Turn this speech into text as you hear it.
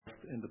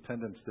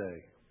Independence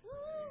Day.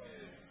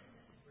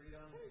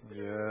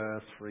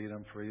 Yes,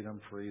 freedom,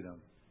 freedom,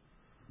 freedom.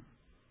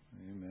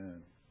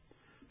 Amen.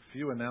 A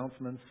few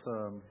announcements.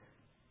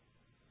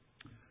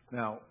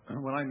 Now,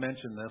 when I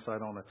mention this, I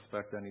don't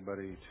expect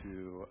anybody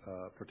to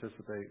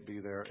participate, be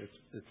there.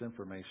 It's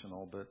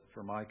informational, but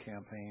for my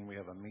campaign, we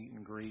have a meet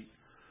and greet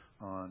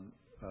on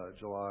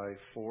July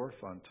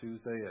 4th on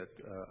Tuesday at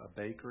a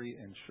bakery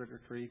in Sugar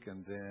Creek,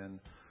 and then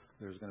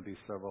there's going to be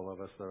several of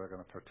us that are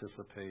going to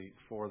participate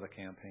for the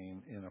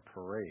campaign in a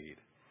parade.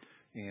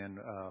 And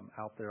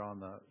out there on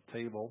the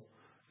table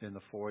in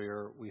the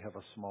foyer, we have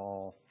a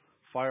small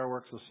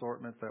fireworks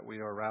assortment that we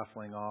are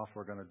raffling off.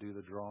 We're going to do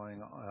the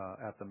drawing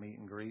at the meet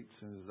and greet as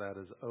soon as that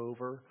is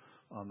over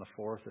on the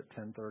 4th at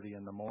 10:30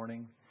 in the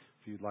morning.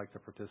 If you'd like to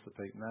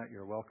participate in that,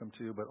 you're welcome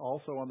to. But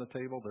also on the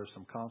table, there's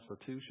some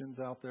constitutions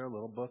out there,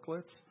 little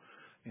booklets.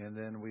 And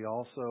then we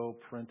also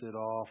printed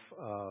off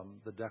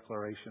the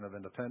Declaration of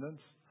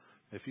Independence.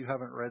 If you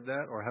haven't read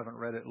that or haven't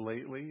read it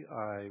lately,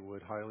 I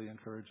would highly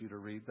encourage you to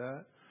read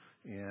that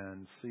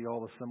and see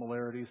all the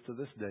similarities to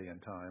this day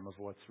and time of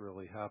what's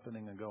really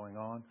happening and going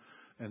on.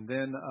 And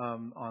then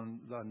on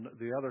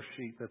the other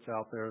sheet that's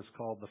out there is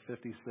called the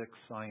 56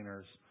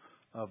 Signers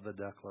of the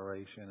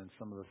Declaration, and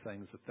some of the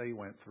things that they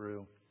went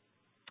through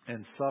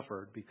and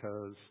suffered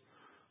because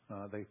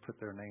they put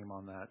their name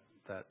on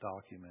that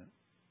document.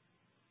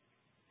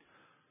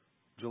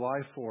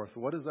 July 4th,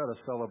 what is that a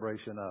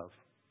celebration of?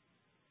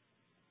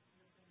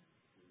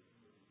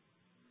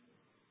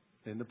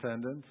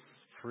 Independence,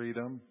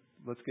 freedom.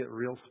 Let's get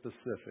real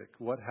specific.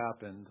 What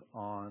happened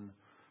on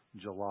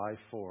July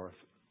 4th,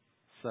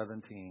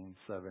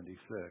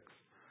 1776?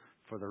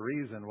 For the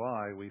reason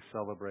why we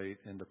celebrate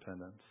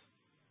independence.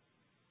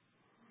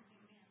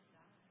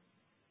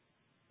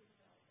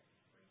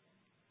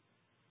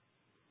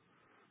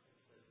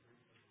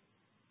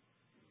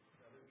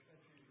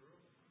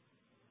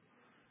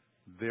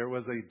 There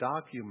was a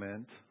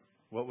document.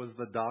 What was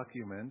the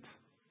document?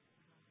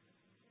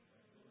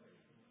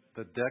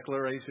 The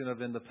Declaration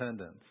of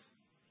Independence.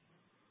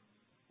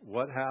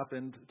 What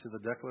happened to the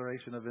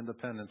Declaration of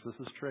Independence? This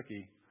is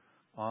tricky.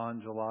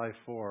 On July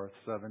 4th,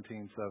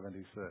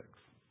 1776.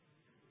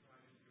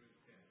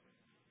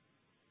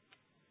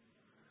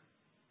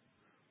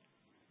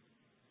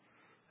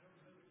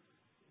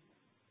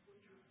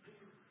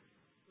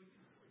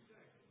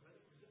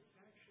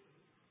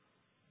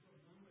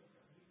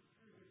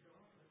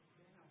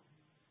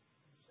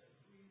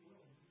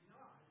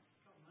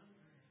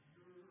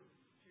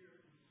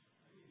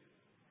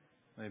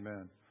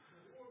 Amen.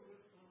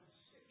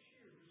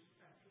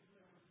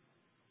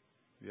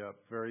 Yep,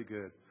 very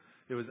good.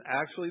 It was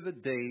actually the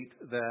date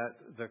that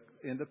the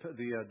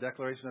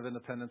Declaration of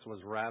Independence was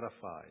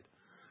ratified.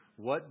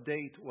 What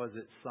date was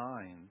it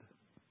signed?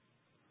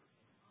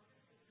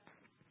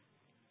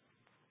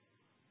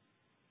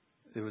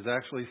 It was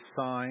actually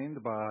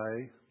signed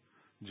by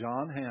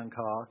John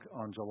Hancock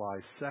on July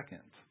 2nd.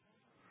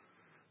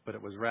 But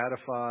it was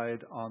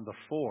ratified on the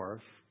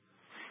 4th.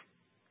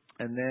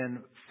 And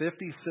then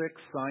 56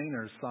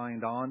 signers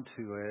signed on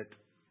to it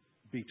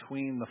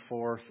between the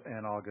 4th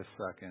and August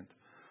 2nd.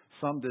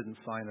 Some didn't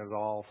sign at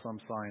all. Some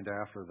signed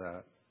after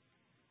that.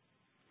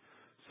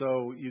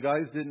 So you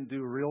guys didn't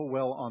do real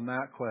well on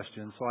that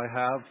question. So I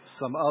have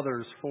some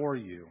others for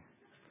you.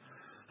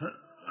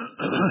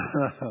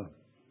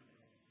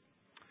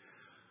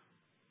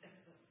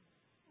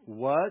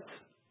 What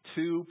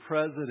two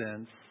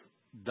presidents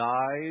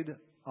died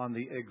on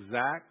the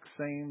exact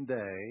same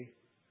day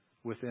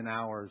within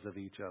hours of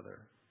each other?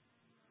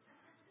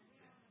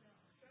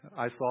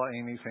 I saw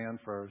Amy's hand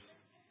first.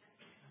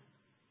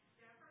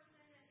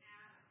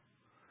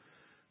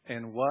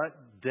 And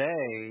what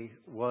day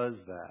was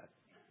that?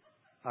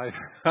 I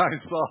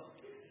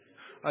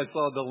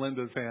saw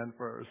Delinda's hand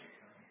first.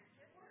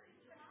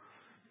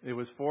 It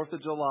was 4th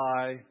of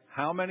July.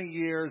 How many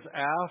years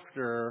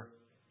after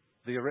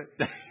the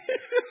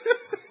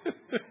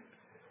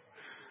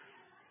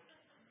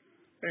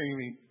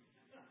Amy?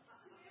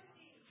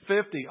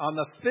 50. On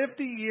the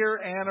 50-year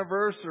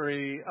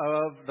anniversary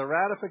of the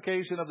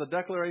ratification of the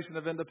Declaration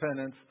of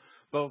Independence,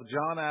 both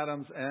John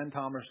Adams and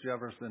Thomas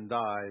Jefferson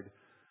died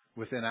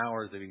within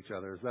hours of each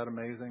other. Is that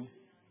amazing?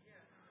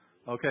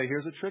 Okay,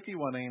 here's a tricky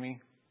one, Amy,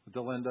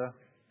 Delinda.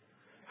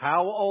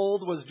 How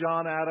old was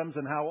John Adams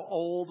and how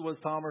old was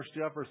Thomas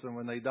Jefferson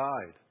when they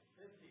died?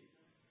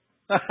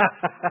 50.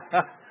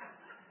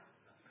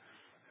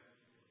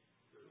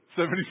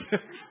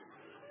 76.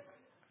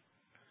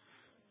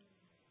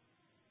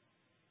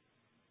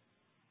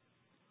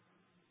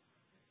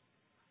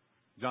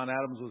 John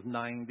Adams was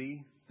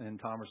 90 and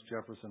Thomas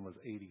Jefferson was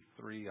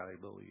 83, I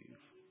believe.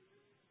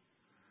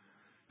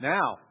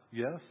 Now,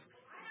 yes? I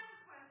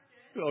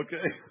have a question.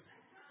 Okay.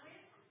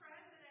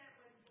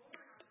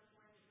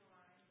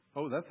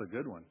 Oh, that's a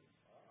good one.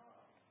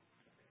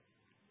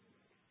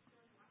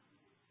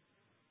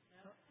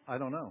 I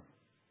don't know.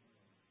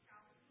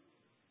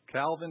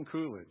 Calvin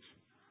Coolidge.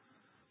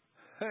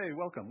 Hey,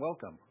 welcome,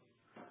 welcome.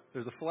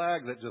 There's a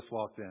flag that just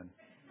walked in.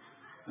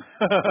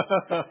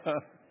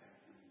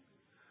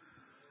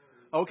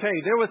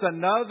 Okay, there was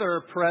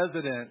another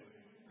president.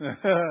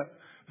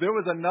 There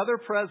was another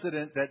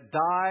president that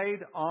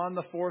died on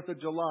the 4th of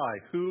July.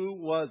 Who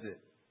was it?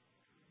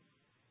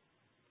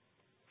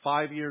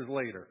 5 years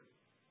later.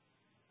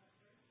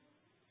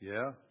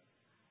 Yeah.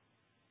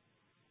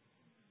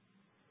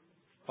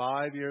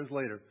 5 years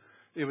later.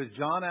 It was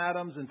John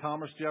Adams and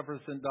Thomas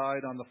Jefferson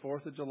died on the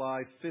 4th of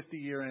July,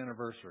 50-year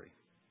anniversary.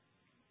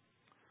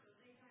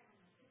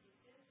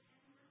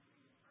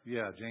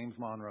 Yeah, James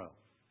Monroe.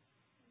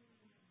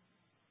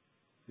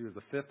 He was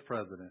the 5th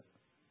president,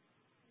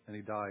 and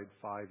he died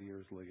 5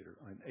 years later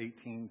in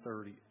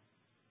 1830.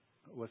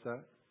 What's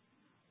that?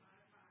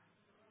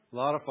 A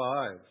lot of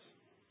fives.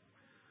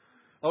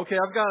 Okay,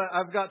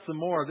 I've got some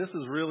more. This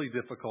is really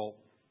difficult.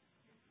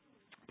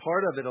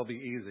 Part of it'll be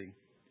easy.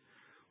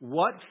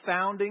 What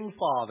founding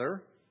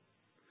father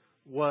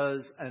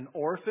was an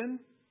orphan,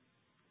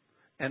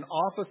 an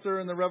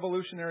officer in the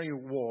Revolutionary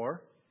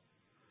War,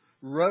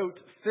 wrote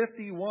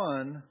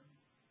 51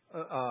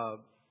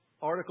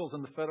 articles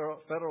in the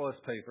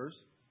Federalist Papers,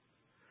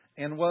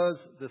 and was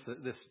this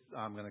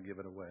I'm going to give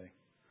it away,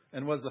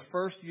 and was the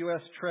first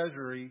U.S.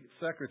 Treasury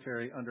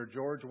Secretary under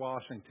George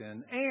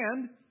Washington?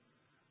 And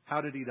how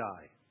did he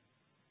die?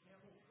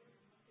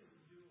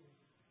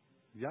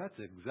 Yeah, that's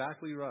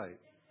exactly right.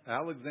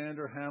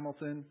 Alexander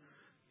Hamilton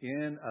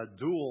in a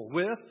duel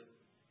with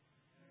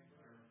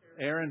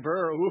Aaron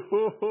Burr.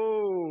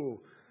 Ooh,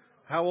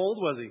 how old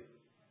was he?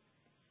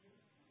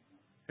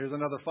 Here's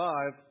another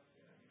 5.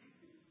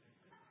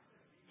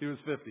 He was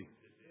 50.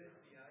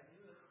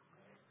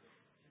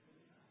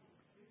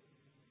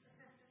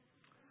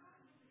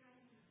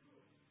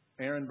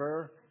 Aaron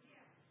Burr?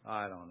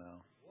 I don't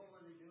know.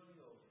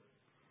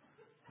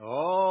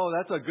 Oh,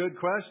 that's a good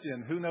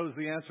question. Who knows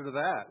the answer to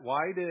that?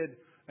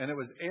 And it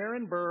was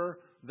Aaron Burr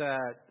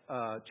that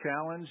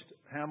challenged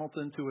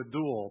Hamilton to a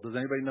duel. Does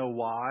anybody know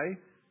why?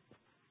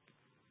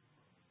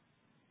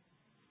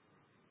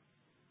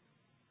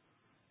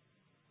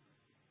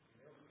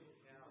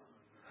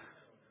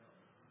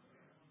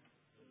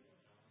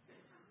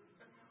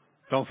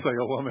 Don't say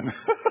a woman.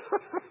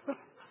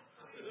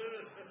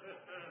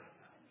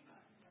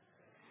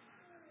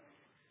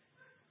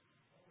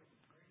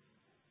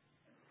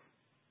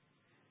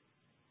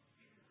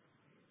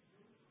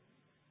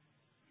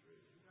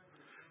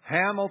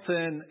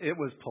 Hamilton, it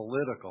was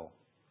political.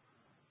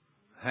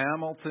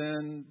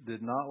 Hamilton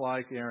did not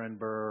like Aaron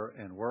Burr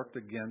and worked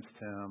against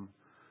him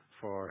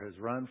for his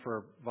run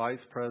for vice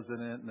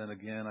president, and then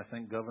again, I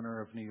think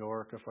governor of New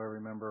York, if I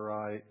remember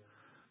right.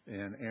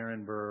 And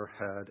Aaron Burr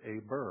had a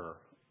burr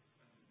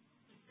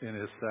in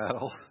his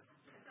saddle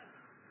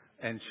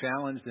and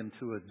challenged him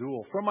to a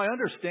duel. From my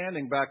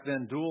understanding back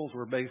then, duels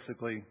were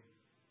basically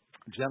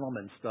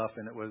gentleman stuff,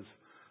 and it was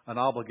an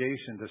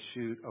obligation to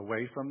shoot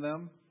away from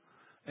them.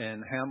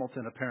 And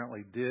Hamilton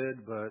apparently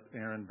did, but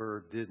Aaron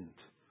Burr didn't.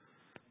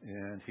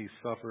 And he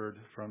suffered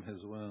from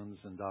his wounds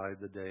and died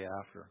the day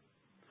after.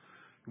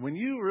 When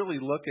you really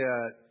look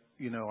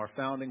at, our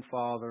founding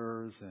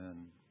fathers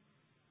and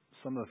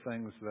some of the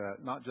things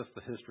that, not just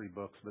the history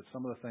books, but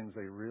some of the things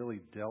they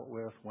really dealt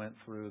with, went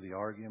through, the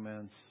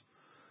arguments,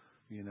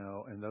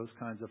 and those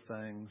kinds of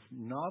things,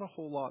 not a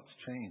whole lot's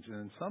changed.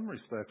 And in some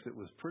respects, it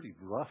was pretty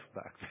rough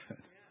back then.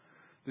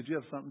 Did you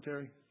have something,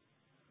 Terry?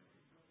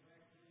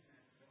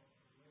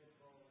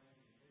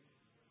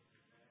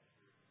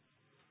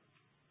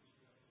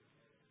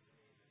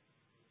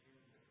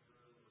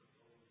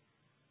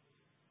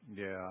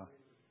 Yeah.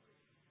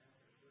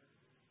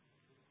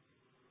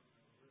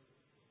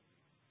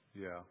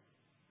 Yeah.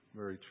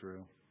 Very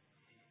true.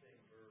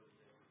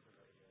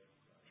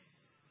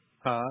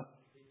 Huh?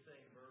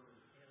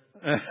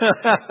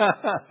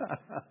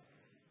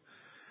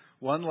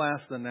 One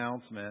last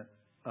announcement,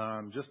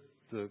 just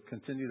to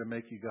continue to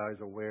make you guys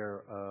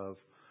aware of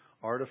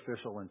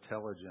artificial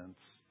intelligence.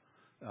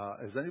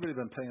 Has anybody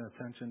been paying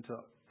attention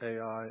to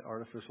AI,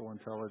 artificial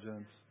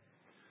intelligence?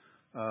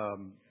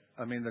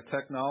 The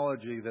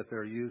technology that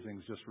they're using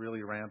is just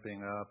really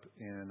ramping up,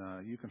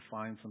 and you can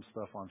find some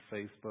stuff on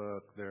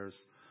Facebook. There's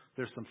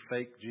some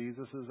fake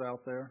Jesuses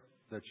out there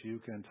that you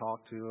can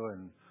talk to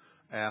and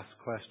ask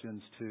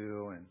questions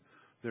to, and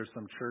there's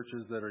some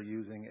churches that are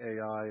using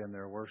AI in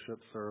their worship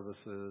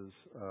services.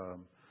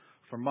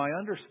 From my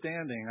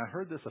understanding, I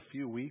heard this a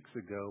few weeks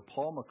ago,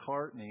 Paul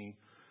McCartney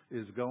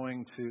is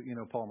going to,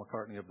 Paul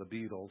McCartney of the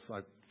Beatles,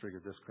 I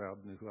figured this crowd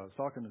knew who I was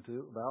talking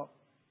to about,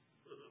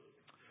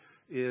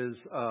 is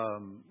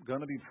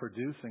going to be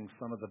producing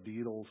some of the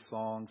Beatles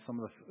songs, some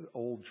of the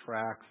old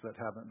tracks that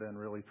haven't been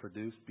really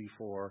produced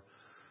before.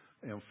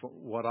 And from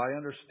what I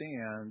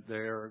understand,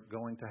 they're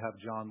going to have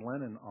John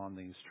Lennon on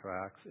these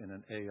tracks in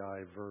an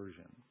AI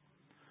version.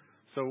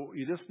 So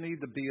you just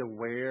need to be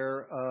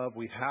aware of,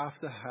 we have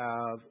to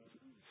have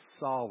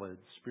solid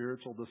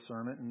spiritual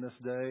discernment in this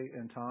day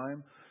and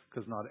time,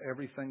 because not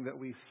everything that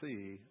we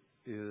see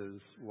is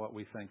what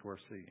we think we're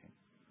seeing.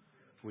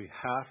 We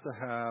have to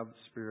have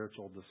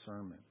spiritual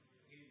discernment.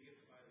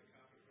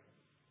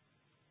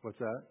 What's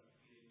that?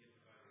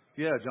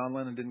 Yeah, John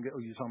Lennon didn't get... Oh,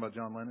 you talking about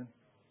John Lennon?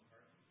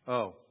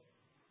 Oh.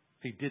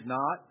 He did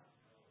not?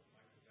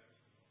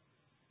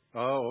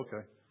 Oh,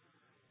 okay.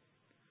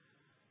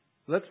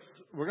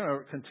 We're going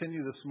to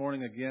continue this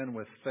morning again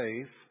with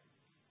faith.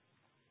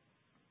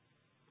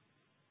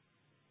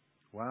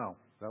 Wow,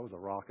 that was a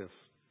raucous.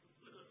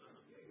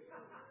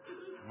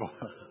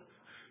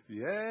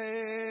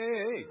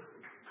 Yay!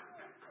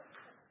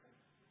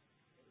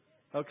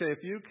 Okay,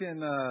 if you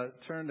can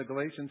turn to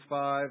Galatians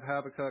 5,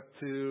 Habakkuk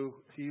 2,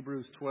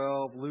 Hebrews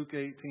 12, Luke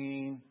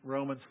 18,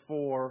 Romans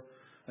 4,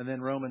 and then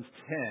Romans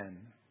 10,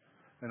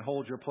 and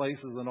hold your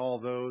places in all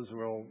those.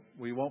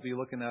 We won't be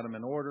looking at them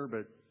in order,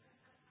 but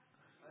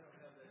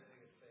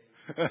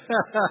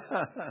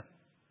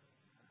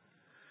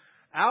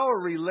our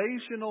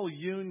relational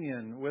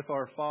union with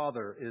our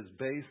Father is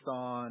based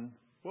on,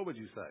 what would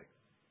you say?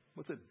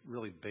 What's it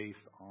really based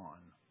on?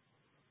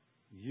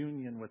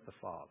 Union with the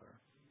Father.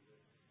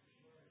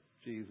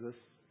 Jesus.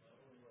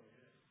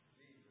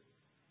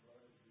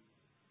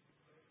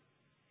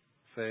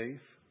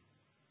 Faith.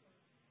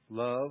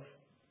 Love.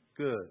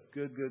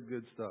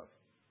 Good stuff.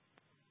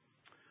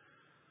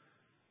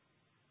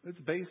 It's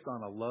based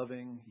on a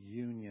loving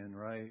union,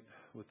 right,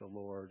 with the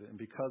Lord. And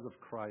because of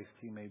Christ,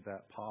 He made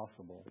that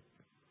possible.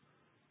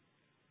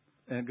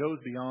 And it goes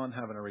beyond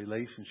having a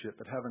relationship,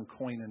 but having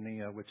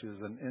koinonia, which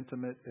is an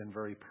intimate and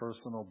very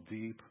personal,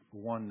 deep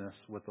oneness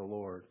with the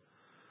Lord.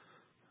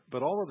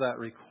 But all of that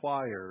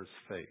requires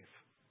faith.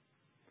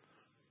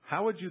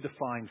 How would you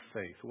define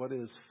faith? What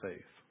is faith?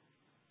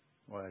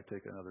 While I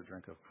take another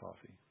drink of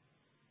coffee.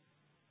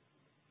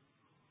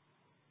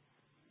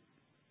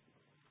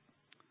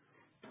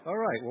 All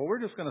right, well,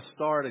 we're just going to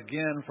start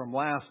again from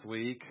last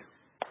week.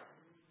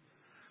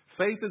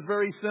 Faith is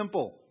very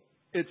simple.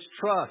 It's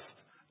trust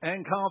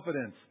and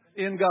confidence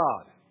in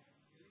God.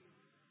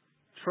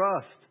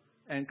 Trust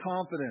and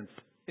confidence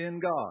in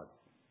God.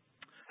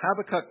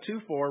 Habakkuk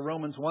 2:4,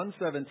 Romans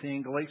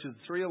 1:17, Galatians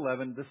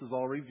 3:11, this is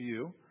all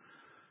review.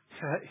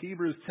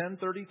 Hebrews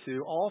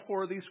 10:32, all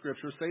four of these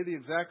scriptures say the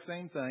exact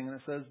same thing, and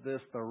it says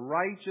this: the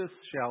righteous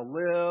shall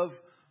live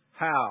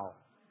how?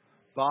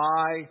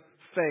 By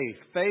faith.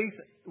 Faith,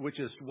 which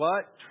is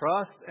what?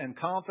 Trust and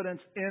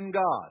confidence in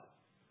God.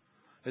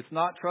 It's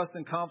not trust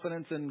and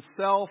confidence in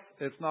self.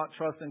 It's not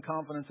trust and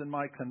confidence in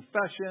my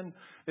confession.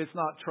 It's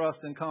not trust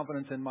and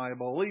confidence in my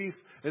belief.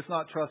 It's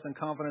not trust and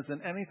confidence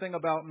in anything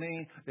about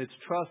me. It's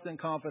trust and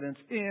confidence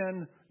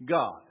in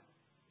God,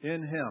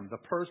 in Him, the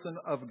person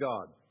of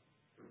God.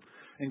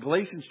 In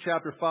Galatians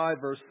chapter 5,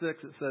 verse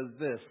 6, it says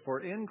this: for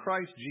in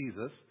Christ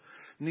Jesus,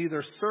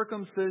 neither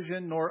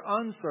circumcision nor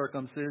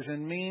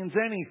uncircumcision means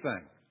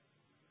anything.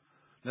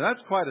 Now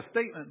that's quite a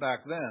statement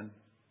back then,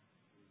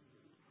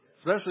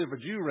 especially if a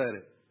Jew read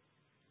it.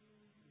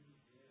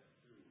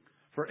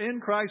 For in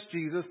Christ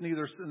Jesus,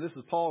 neither, and this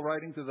is Paul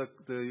writing to the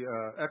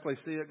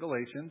ecclesia at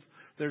Galatians,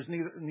 there's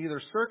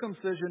neither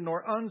circumcision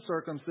nor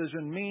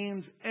uncircumcision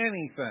means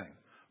anything,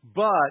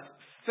 but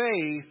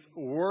faith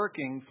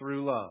working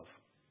through love.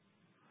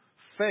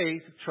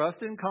 Faith,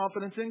 trust and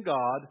confidence in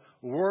God,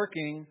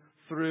 working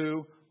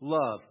through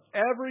love.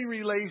 Every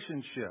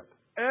relationship,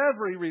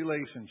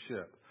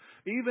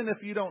 even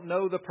if you don't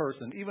know the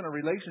person, even a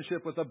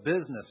relationship with a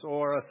business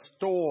or a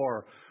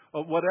store,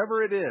 or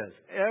whatever it is,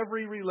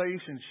 every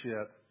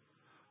relationship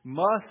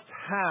must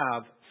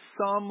have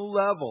some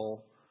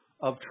level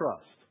of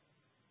trust,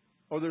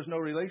 or there's no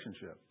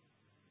relationship.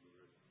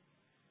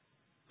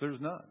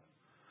 There's none.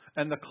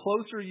 And the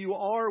closer you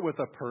are with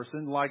a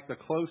person, like the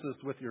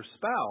closest with your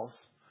spouse,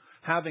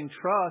 having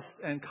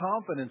trust and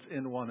confidence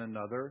in one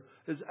another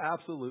is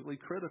absolutely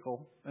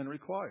critical and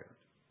required.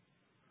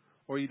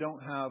 Or you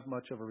don't have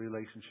much of a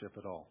relationship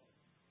at all.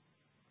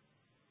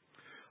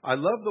 I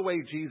love the way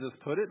Jesus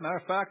put it. Matter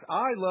of fact,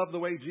 I love the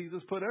way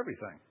Jesus put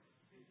everything.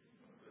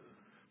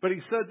 But He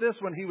said this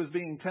when He was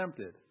being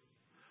tempted: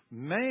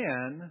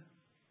 man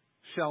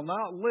shall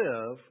not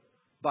live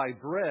by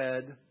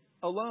bread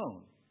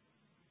alone.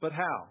 But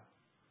how?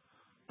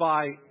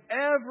 By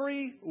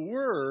every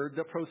word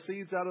that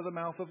proceeds out of the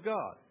mouth of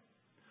God.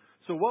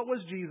 So what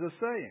was Jesus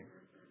saying?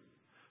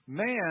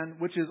 Man,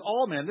 which is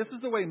all man, this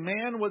is the way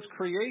man was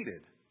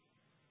created.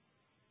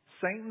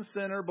 Saint and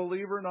sinner,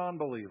 believer,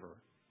 non-believer.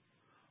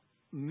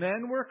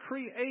 Men were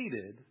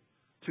created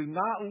to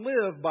not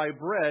live by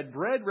bread.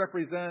 Bread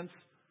represents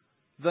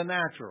the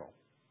natural.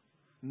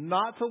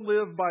 Not to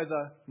live by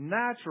the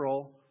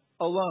natural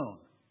alone.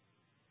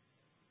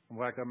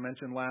 Like I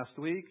mentioned last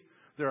week,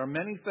 there are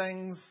many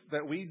things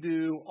that we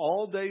do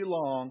all day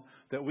long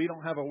that we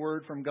don't have a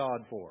word from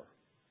God for.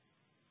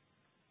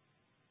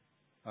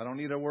 I don't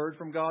need a word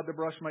from God to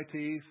brush my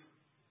teeth.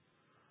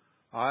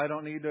 I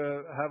don't need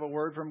to have a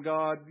word from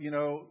God,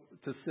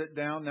 to sit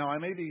down. Now, I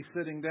may be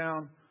sitting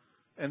down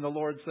and the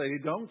Lord say,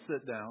 don't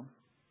sit down.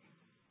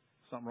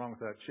 Something wrong with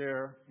that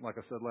chair. Like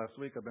I said last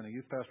week, I've been a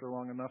youth pastor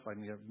long enough. I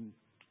need to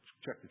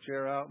check the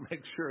chair out,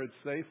 make sure it's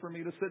safe for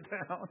me to sit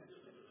down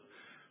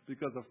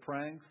because of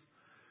pranks.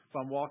 If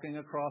I'm walking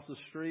across the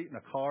street and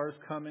a car's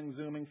coming,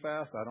 zooming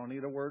fast, I don't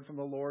need a word from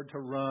the Lord to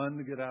run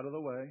to get out of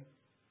the way.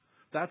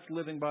 That's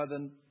living by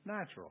the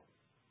natural.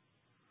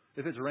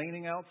 If it's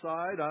raining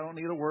outside, I don't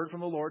need a word from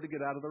the Lord to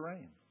get out of the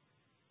rain.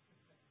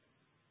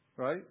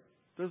 Right?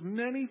 There's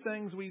many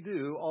things we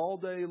do all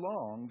day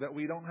long that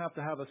we don't have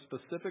to have a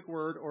specific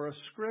word or a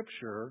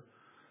scripture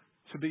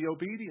to be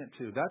obedient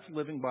to. That's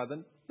living by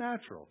the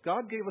natural.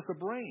 God gave us a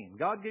brain.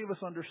 God gave us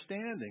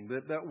understanding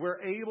that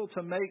we're able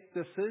to make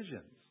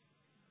decisions.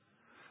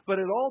 But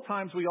at all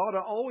times we ought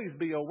to always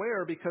be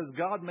aware, because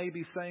God may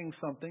be saying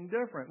something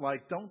different.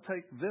 Like, don't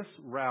take this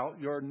route,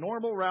 your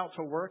normal route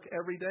to work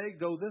every day,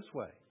 go this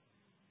way.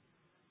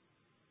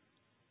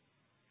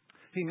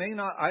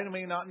 I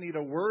may not need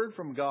a word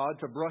from God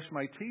to brush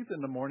my teeth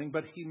in the morning,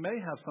 but He may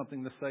have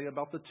something to say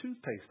about the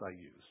toothpaste I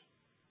use.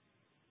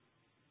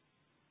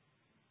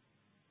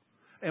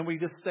 And we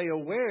just stay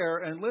aware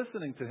and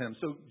listening to Him.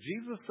 So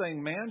Jesus is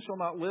saying, man shall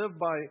not live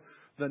by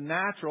the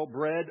natural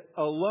bread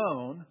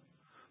alone,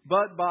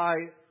 but by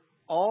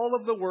all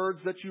of the words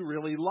that you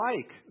really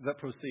like that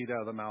proceed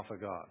out of the mouth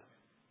of God.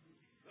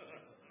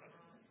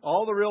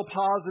 All the real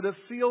positive,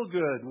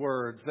 feel-good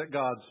words that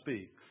God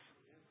speaks.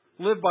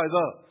 Live by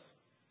those.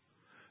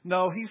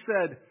 No, He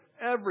said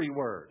every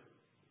word.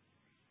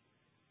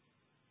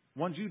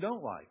 Ones you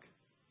don't like.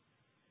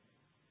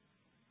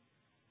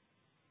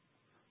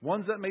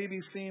 Ones that maybe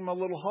seem a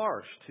little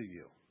harsh to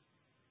you.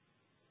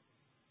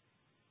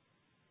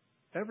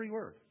 Every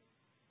word.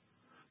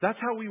 That's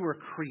how we were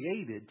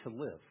created to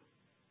live.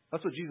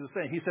 That's what Jesus is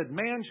saying. He said,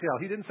 man shall.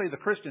 He didn't say the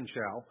Christian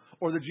shall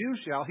or the Jew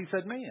shall. He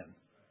said man.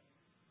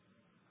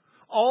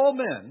 All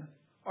men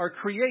are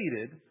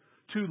created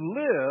to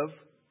live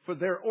for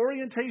their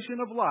orientation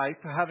of life,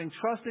 to having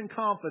trust and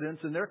confidence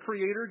in their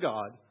Creator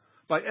God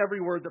by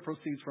every word that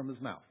proceeds from His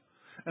mouth.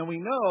 And we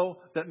know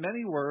that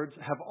many words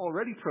have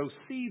already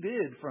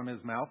proceeded from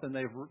His mouth, and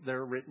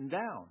they're written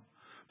down.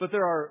 But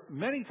there are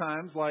many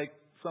times, like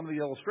some of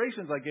the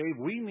illustrations I gave,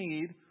 we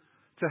need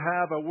to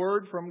have a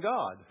word from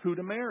God. Who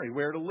to marry,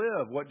 where to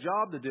live, what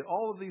job to do,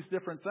 all of these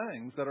different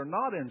things that are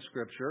not in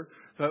Scripture.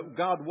 But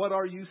God, what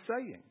are you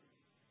saying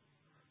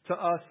to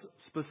us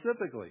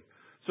specifically?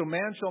 So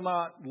man shall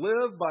not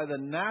live by the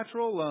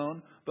natural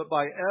alone, but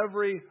by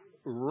every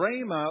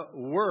rhema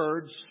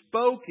word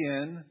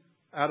spoken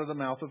out of the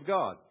mouth of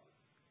God.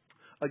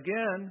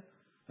 Again,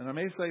 and I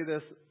may say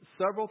this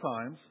several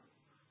times,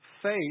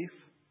 faith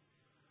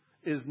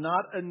is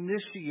not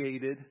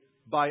initiated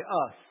by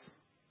us.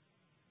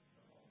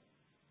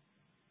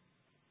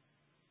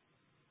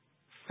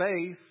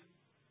 Faith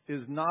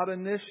is not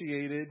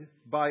initiated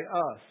by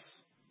us.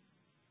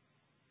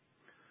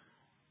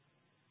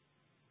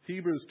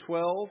 Hebrews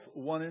 12,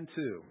 1 and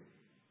 2.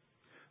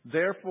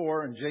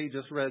 Therefore, and Jay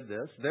just read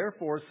this,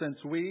 therefore, since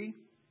we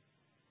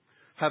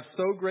have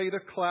so great a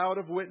cloud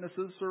of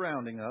witnesses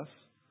surrounding us,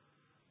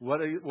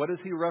 what is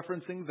he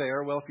referencing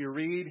there? Well, if you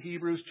read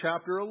Hebrews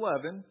chapter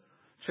 11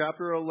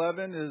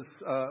 is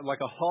like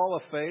a hall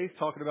of faith,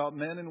 talking about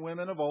men and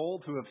women of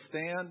old who have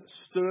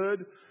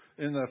stood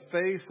in the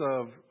face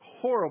of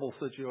horrible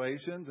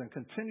situations and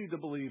continued to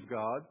believe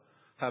God,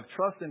 have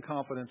trust and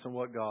confidence in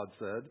what God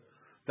said.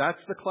 That's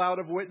the cloud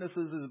of witnesses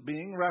is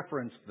being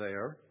referenced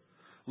there.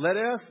 Let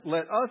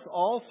us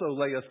also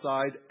lay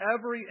aside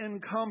every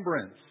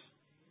encumbrance.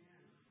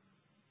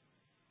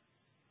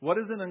 What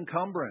is an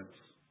encumbrance?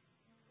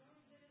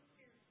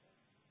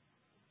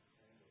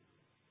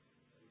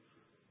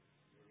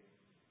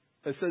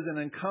 It says an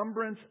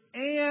encumbrance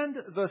and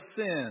the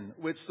sin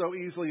which so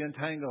easily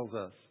entangles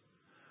us.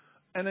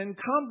 An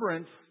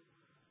encumbrance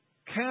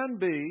can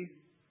be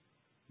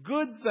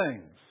good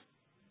things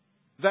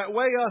that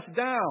weigh us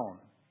down,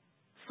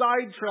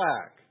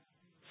 sidetrack,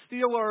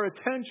 steal our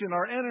attention,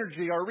 our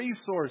energy, our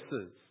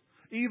resources.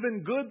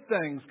 Even good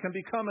things can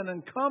become an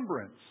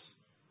encumbrance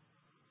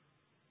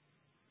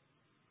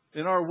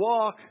in our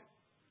walk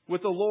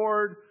with the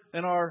Lord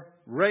and our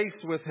race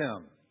with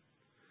Him.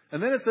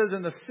 And then it says,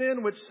 in the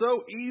sin which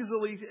so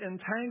easily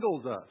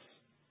entangles us.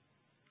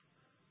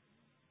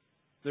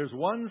 There's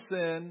one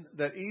sin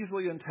that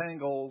easily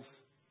entangles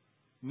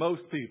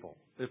most people,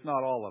 if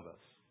not all of us.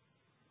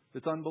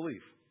 It's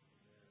unbelief.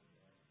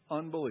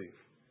 Unbelief.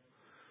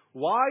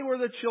 Why were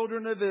the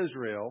children of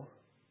Israel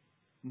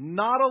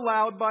not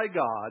allowed by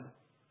God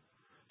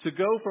to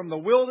go from the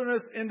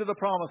wilderness into the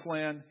promised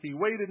land? He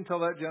waited until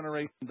that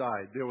generation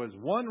died. There was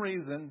one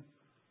reason.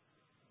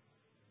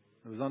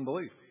 It was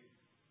unbelief.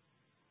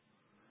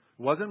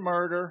 It wasn't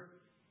murder.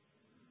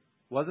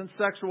 It wasn't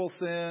sexual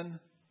sin.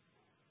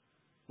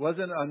 It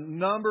wasn't a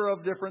number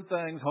of different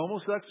things.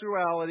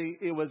 Homosexuality.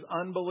 It was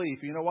unbelief.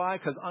 You know why?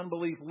 Because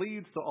unbelief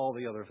leads to all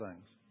the other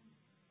things.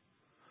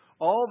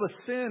 All the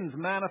sin's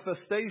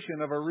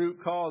manifestation of a root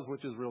cause,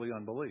 which is really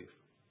unbelief.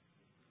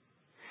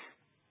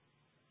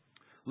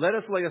 Let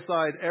us lay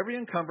aside every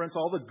encumbrance,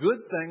 all the good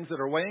things that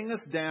are weighing us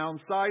down,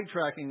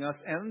 sidetracking us,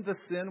 and the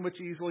sin which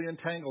easily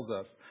entangles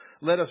us.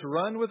 Let us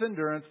run with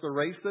endurance the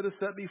race that is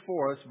set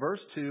before us.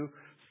 Verse 2,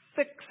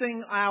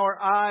 fixing our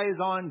eyes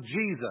on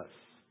Jesus.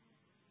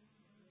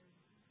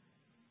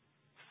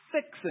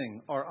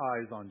 Fixing our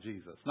eyes on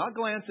Jesus. Not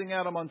glancing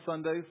at Him on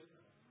Sundays.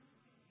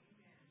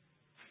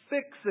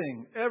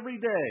 Fixing every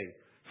day.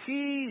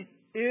 He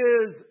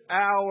is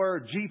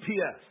our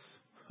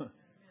GPS.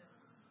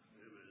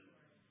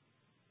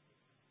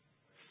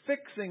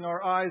 Fixing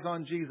our eyes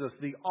on Jesus,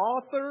 the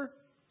author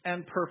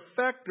and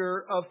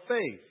perfecter of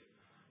faith.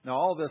 Now,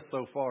 all this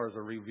so far is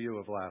a review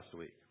of last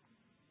week.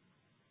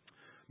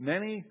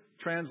 Many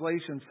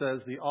translations says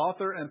the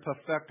author and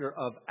perfecter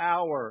of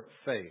our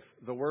faith.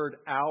 The word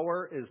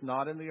 "our" is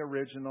not in the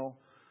original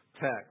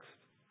text.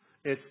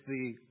 It's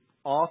the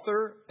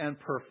author and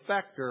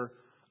perfecter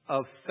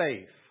of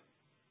faith.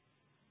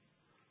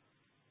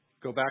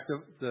 Go back to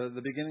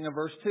the beginning of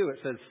verse 2. It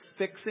says,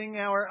 fixing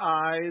our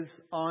eyes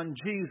on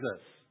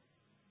Jesus,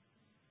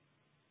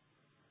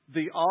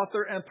 the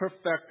author and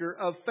perfecter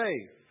of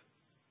faith.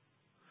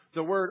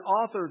 The word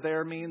author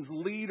there means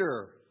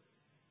leader.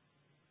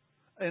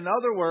 In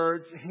other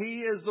words,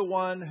 He is the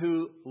one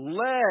who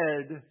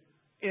led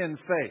in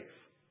faith.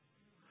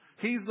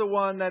 He's the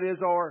one that is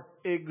our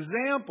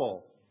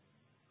example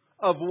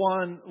of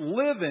one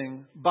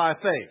living by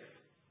faith.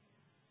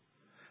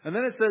 And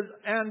then it says,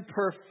 and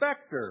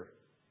perfecter.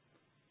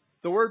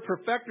 The word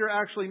perfecter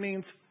actually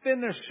means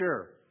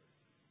finisher.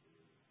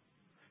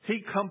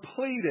 He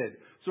completed.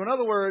 So in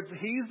other words,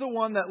 He's the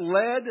one that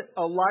led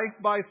a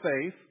life by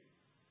faith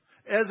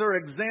as our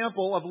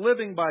example of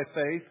living by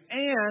faith.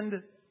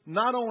 And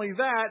not only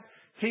that,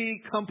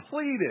 He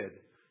completed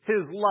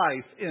His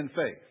life in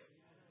faith.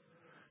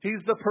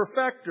 He's the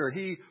perfecter.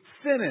 He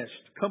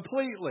finished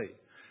completely.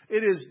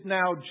 It is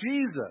now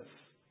Jesus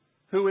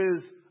who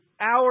is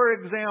our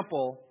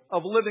example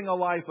of living a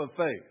life of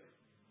faith.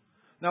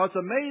 Now, it's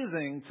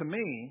amazing to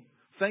me,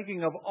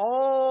 thinking of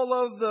all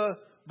of the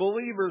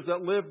believers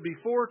that lived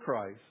before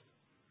Christ,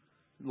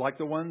 like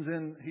the ones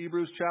in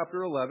Hebrews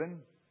chapter 11,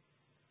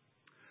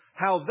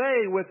 how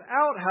they,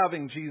 without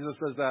having Jesus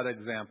as that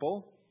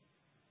example,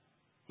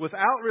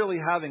 without really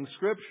having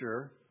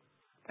Scripture,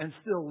 and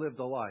still lived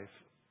a life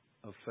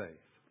of faith.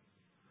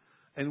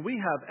 And we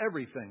have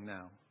everything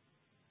now.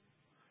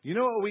 You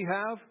know what we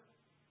have?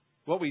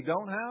 What we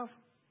don't have?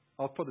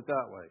 I'll put it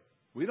that way.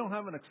 We don't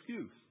have an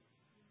excuse.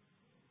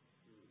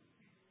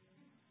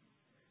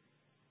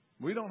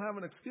 We don't have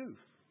an excuse.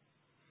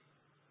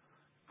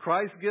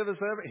 Christ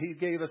He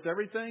gave us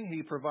everything.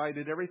 He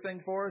provided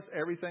everything for us.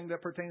 Everything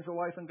that pertains to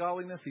life and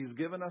godliness He's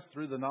given us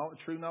through the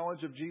true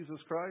knowledge of Jesus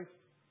Christ.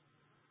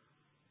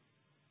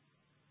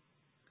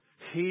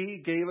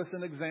 He gave us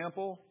an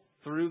example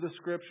through the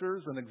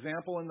Scriptures, an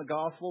example in the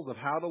Gospels of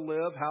how to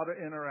live, how to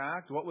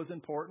interact, what was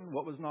important,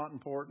 what was not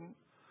important.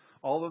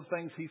 All of the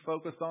things He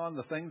focused on,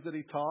 the things that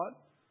He taught.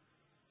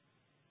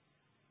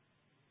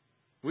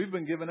 We've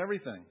been given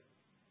everything.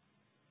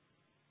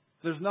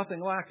 There's nothing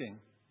lacking.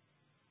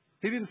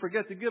 He didn't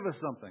forget to give us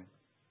something.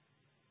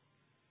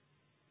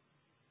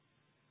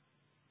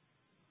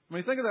 When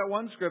you think of that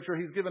one Scripture,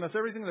 He's given us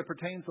everything that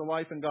pertains to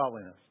life and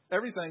godliness.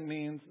 Everything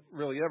means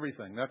really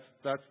everything.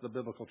 That's the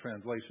biblical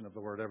translation of the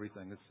word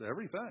everything. It's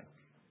everything.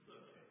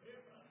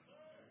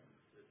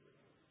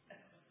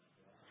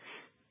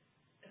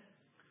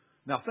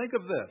 Now think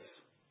of this.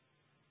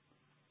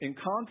 In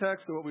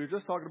context of what we were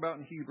just talking about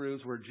in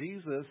Hebrews, where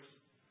Jesus,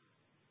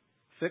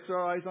 fix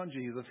our eyes on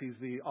Jesus. He's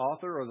the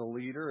author or the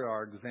leader,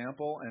 our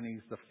example, and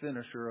He's the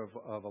finisher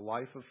of a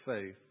life of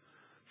faith.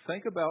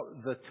 Think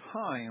about the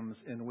times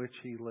in which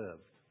He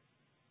lived.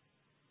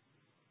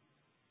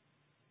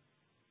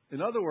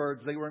 In other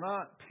words, they were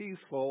not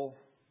peaceful,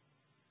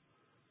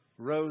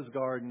 rose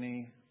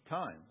garden-y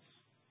times.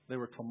 They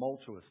were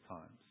tumultuous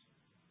times.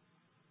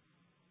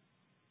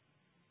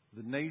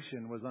 The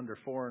nation was under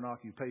foreign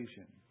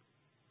occupation.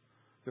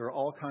 There were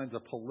all kinds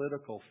of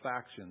political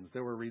factions.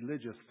 There were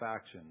religious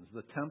factions.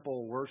 The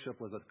temple worship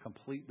was a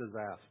complete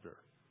disaster.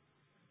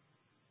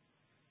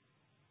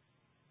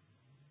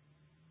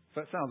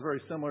 That sounds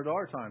very similar to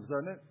our times,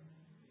 doesn't it?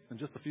 And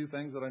just a few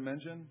things that I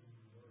mentioned.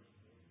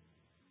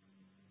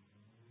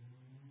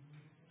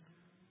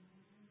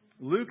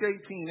 Luke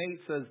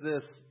 18:8 says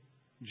this.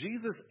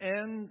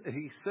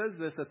 He says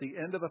this at the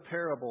end of a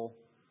parable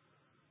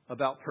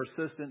about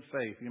persistent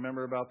faith. You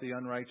remember about the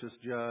unrighteous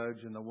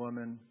judge and the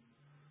woman?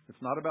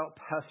 It's not about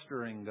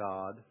pestering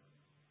God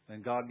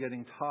and God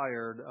getting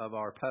tired of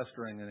our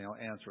pestering and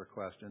answer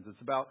questions.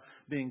 It's about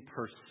being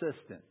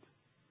persistent.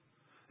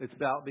 It's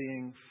about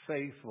being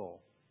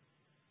faithful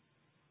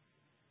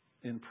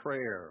in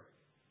prayer.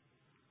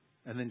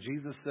 And then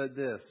Jesus said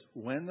this,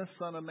 when the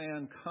Son of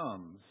Man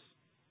comes,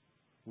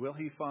 will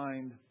He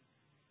find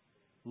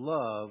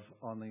love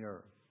on the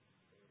earth?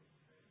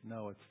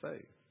 No, it's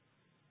faith.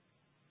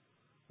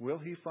 Will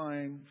He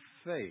find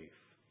faith?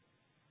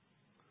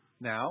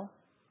 Now,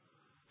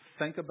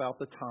 think about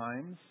the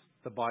times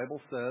the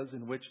Bible says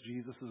in which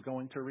Jesus is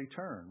going to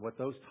return, what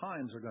those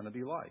times are going to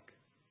be like.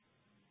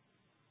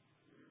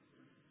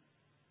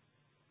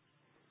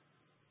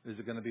 Is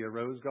it going to be a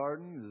rose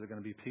garden? Is it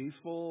going to be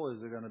peaceful?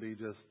 Is it going to be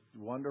just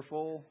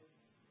wonderful?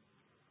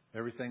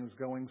 Everything's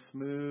going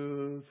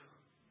smooth.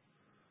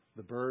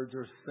 The birds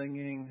are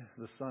singing.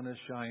 The sun is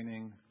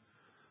shining.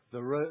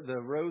 The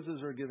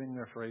roses are giving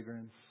their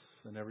fragrance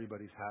and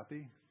everybody's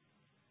happy.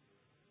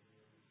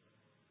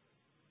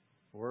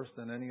 Worse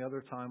than any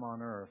other time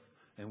on earth.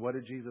 And what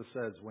did Jesus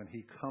says? When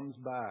He comes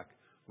back,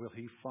 will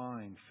He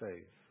find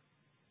faith?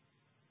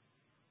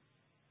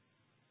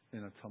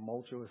 In a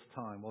tumultuous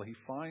time, will He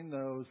find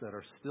those that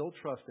are still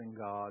trusting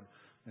God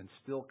and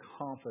still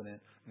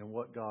confident in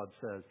what God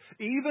says,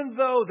 even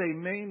though they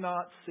may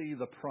not see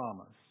the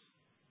promise?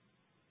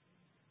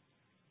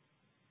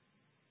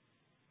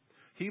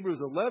 Hebrews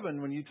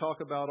 11, when you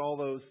talk about all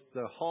those,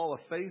 the hall of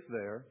faith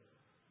there,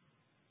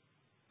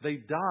 they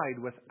died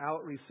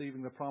without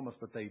receiving the promise,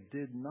 but they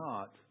did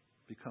not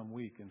become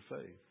weak in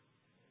faith.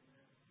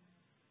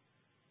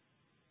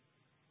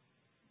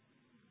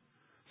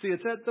 See,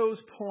 it's at those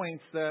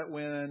points that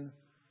when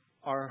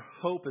our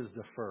hope is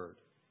deferred,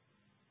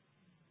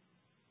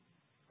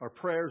 our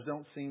prayers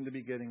don't seem to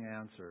be getting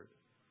answered,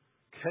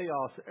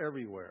 chaos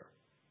everywhere,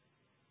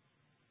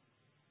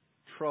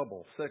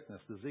 trouble,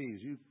 sickness, disease,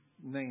 you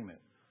name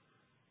it.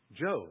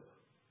 Job,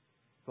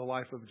 the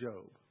life of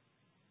Job.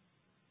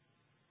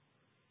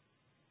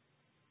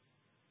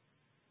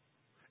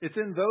 It's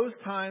in those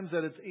times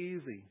that it's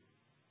easy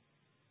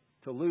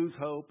to lose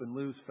hope and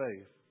lose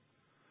faith.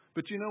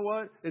 But you know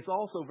what? It's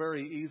also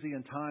very easy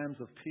in times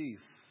of peace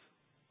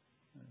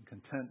and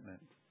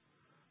contentment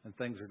and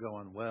things are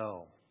going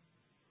well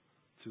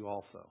to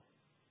also.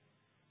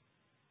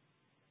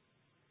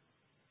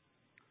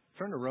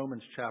 Turn to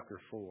Romans chapter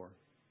 4.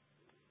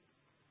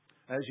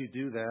 As you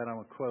do that, I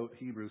want to quote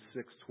Hebrews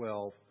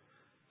 6:12. It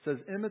says,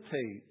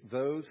 imitate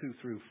those who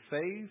through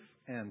faith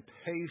and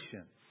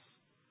patience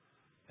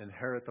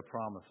inherit the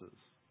promises.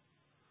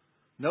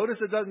 Notice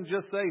it doesn't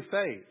just say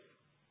faith,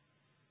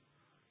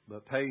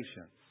 but patience.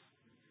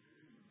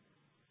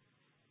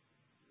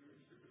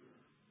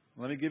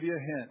 Let me give you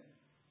a hint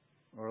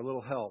or a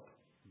little help.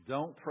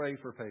 Don't pray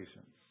for patience.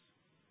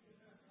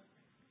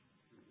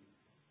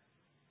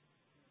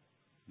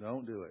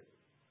 Don't do it.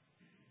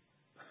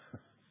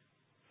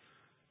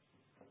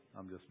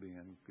 I'm just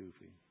being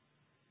goofy.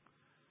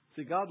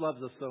 See, God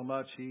loves us so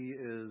much, He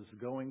is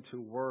going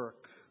to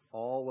work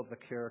all of the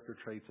character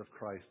traits of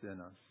Christ in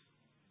us.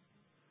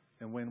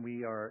 And when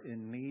we are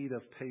in need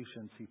of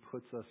patience, He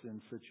puts us in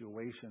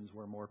situations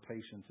where more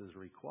patience is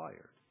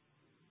required.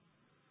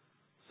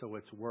 So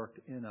it's worked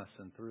in us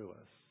and through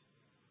us.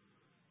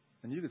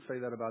 And you could say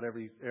that about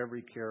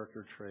every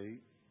character trait.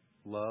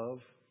 Love,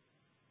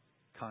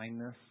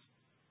 kindness.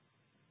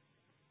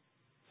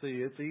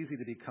 See, it's easy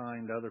to be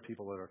kind to other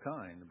people that are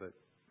kind, but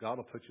God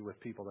will put you with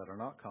people that are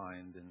not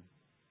kind. And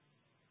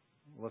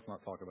let's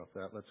not talk about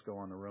that. Let's go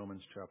on to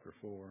Romans chapter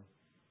 4.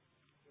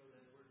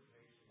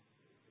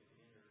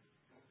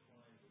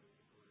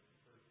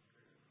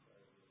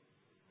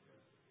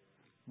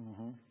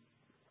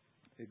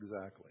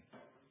 Exactly.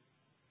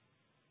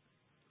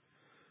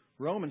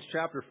 Romans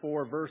chapter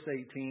 4, verse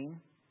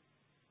 18.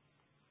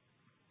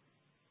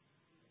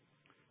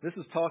 This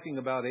is talking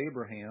about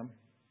Abraham.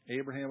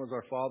 Abraham was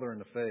our father in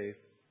the faith.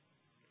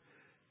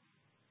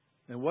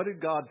 And what did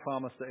God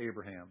promise to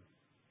Abraham?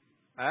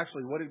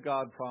 Actually, what did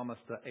God promise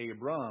to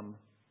Abram?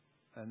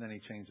 And then He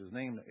changed his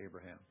name to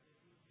Abraham.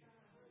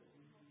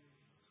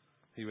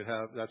 He would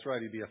have, that's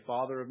right, he'd be a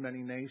father of many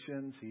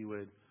nations. He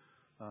would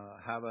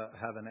have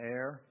an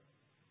heir.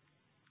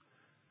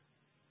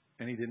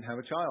 And he didn't have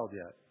a child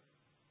yet.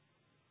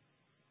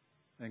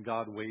 And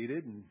God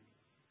waited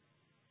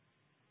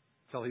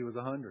until he was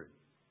 100.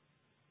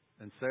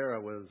 And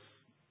Sarah was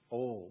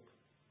old.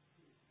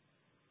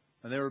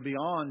 And they were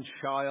beyond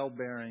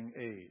childbearing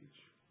age.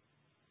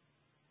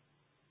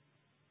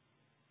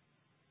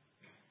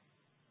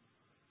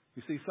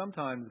 You see,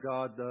 sometimes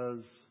God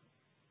does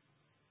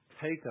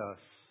take us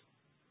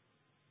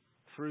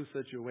through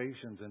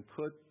situations and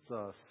puts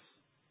us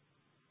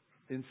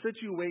in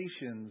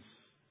situations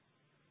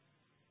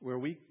where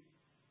we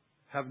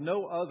have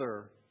no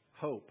other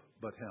hope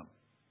but Him.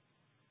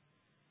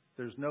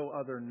 There's no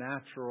other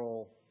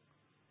natural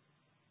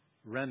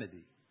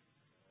remedy,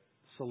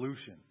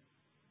 solution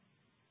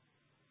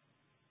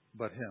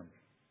but Him.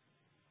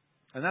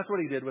 And that's what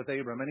He did with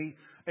Abram. And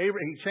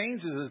he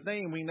changes his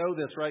name. We know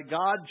this, right?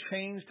 God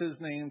changed his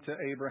name to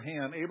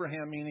Abraham.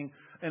 Abraham meaning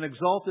an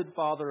exalted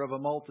father of a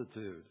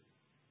multitude.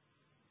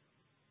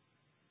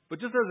 But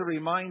just as a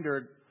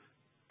reminder,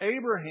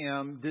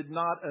 Abraham did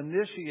not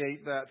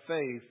initiate that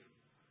faith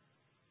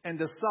and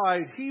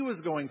decide he was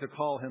going to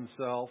call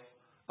himself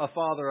a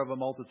father of a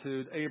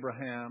multitude,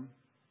 Abraham,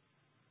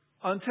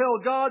 until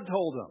God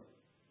told him,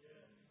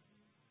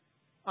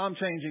 I'm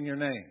changing your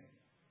name.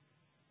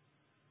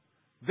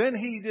 Then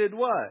he did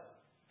what?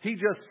 He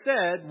just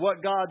said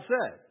what God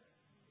said.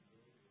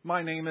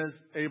 My name is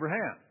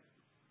Abraham.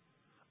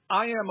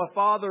 I am a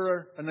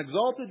father, an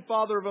exalted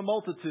father of a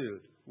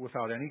multitude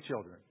without any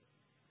children.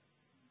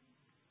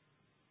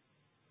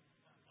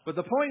 But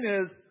the point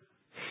is,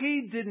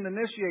 he didn't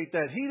initiate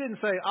that. He didn't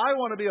say, I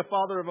want to be a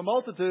father of a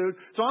multitude,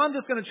 so I'm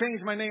just going to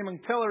change my name and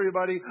tell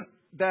everybody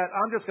that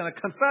I'm just going to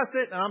confess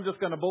it and I'm just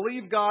going to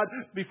believe God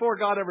before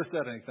God ever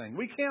said anything.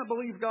 We can't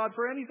believe God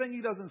for anything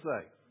He doesn't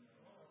say.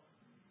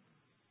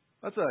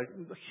 That's a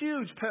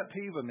huge pet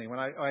peeve of me. When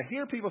I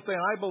hear people saying,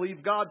 I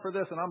believe God for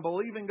this and I'm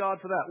believing God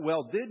for that.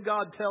 Well, did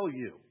God tell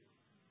you?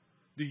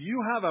 Do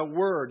you have a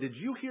word? Did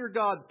you hear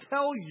God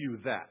tell you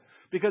that?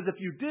 Because if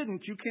you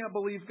didn't, you can't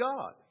believe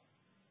God.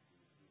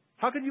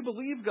 How can you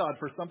believe God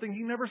for something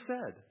He never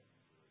said?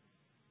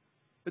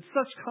 It's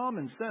such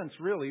common sense,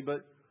 really,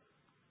 but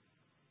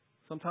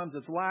sometimes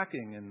it's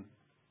lacking in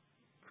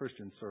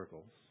Christian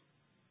circles.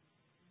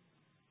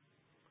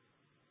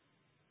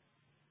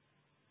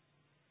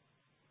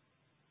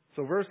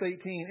 So verse 18,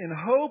 in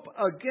hope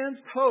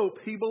against hope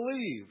he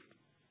believed.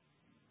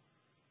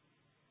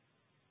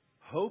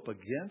 Hope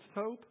against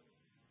hope?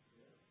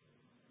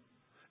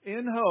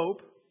 In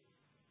hope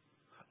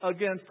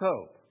against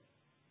hope.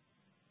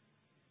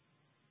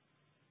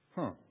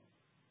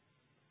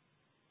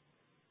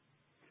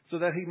 So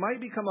that he might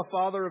become a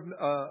father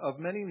of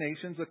many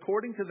nations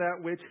according to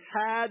that which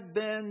had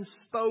been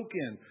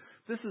spoken.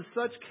 This is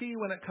such key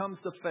when it comes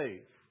to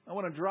faith. I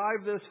want to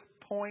drive this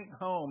point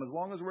home as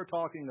long as we're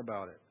talking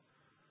about it.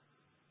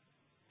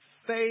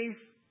 Faith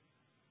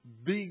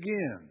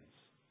begins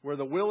where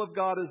the will of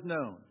God is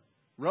known.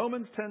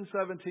 Romans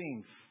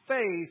 10:17.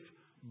 Faith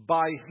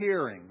by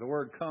hearing. The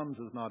word comes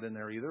is not in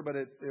there either, but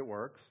it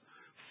works.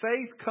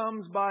 Faith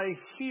comes by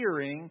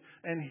hearing,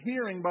 and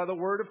hearing by the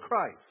word of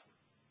Christ.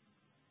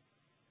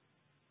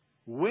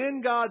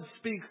 When God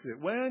speaks it,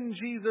 when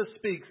Jesus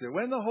speaks it,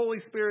 when the Holy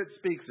Spirit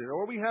speaks it,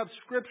 or we have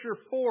Scripture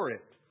for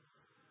it,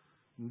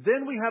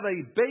 then we have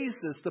a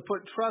basis to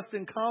put trust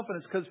and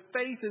confidence, because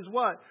faith is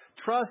what?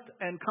 Trust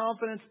and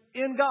confidence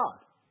in God.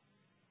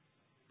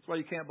 That's why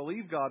you can't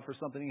believe God for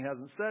something He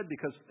hasn't said,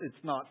 because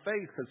it's not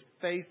faith, because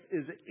faith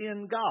is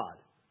in God,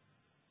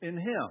 in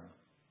Him.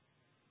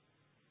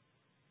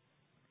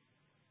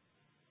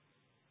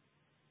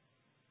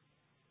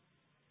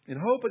 In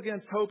hope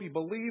against hope he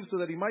believed, so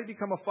that he might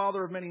become a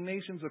father of many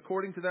nations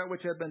according to that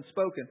which had been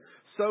spoken.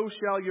 So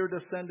shall your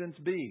descendants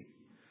be.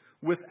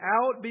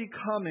 Without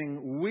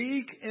becoming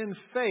weak in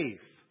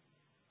faith,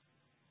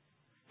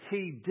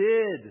 he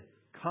did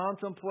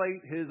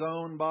contemplate his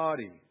own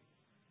body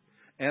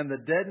and the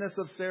deadness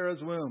of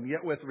Sarah's womb,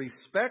 yet with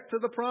respect to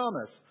the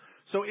promise.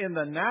 So in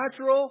the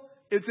natural,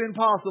 it's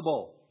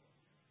impossible.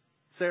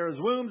 Sarah's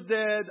womb's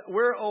dead.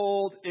 We're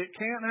old. It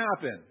can't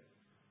happen.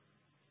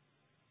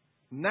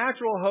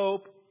 Natural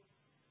hope,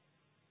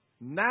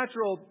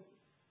 natural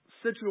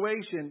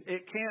situation,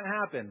 it can't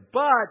happen.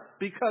 But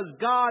because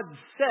God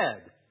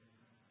said,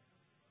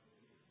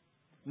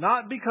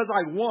 not because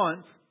I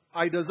want,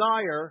 I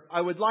desire, I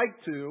would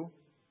like to,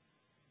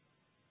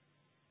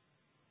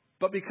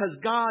 but because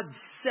God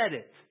said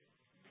it.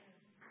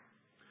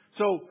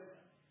 So,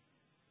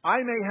 I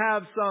may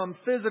have some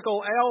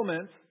physical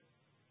ailment,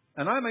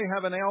 and I may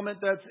have an ailment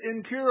that's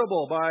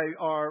incurable by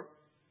our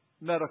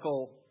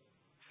medical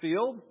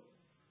field.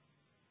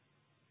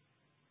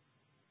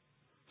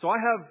 So I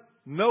have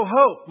no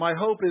hope. My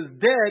hope is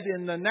dead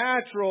in the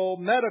natural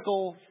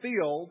medical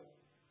field.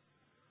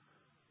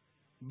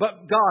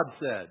 But God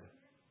said.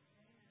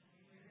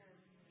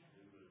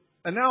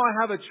 And now I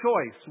have a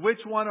choice. Which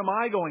one am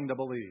I going to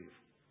believe?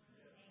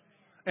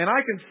 And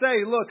I can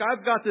say, look,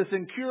 I've got this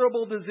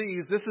incurable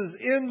disease. This is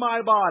in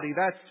my body.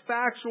 That's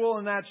factual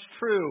and that's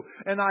true.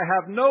 And I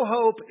have no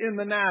hope in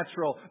the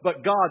natural.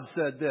 But God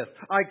said this.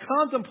 I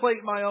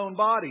contemplate my own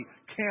body.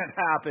 Can't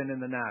happen in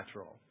the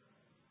natural.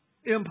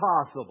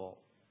 Impossible.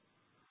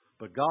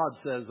 But God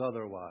says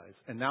otherwise.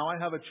 And now I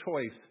have a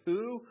choice.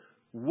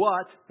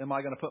 What am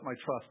I going to put my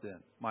trust in?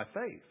 My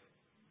faith.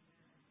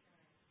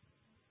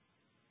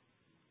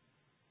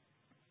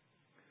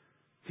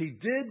 He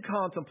did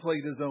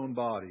contemplate his own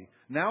body,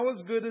 now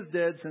as good as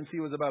dead, since he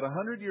was about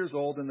 100 years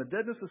old, in the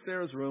deadness of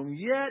Sarah's womb.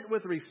 Yet,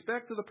 with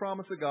respect to the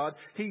promise of God,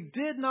 he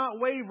did not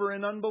waver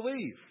in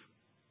unbelief.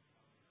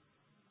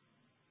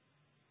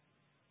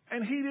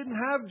 And he didn't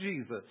have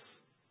Jesus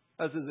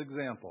as his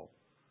example.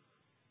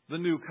 The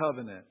new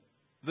covenant.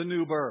 The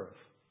new birth.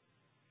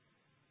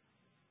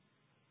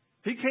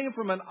 He came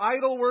from an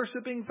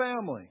idol-worshipping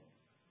family.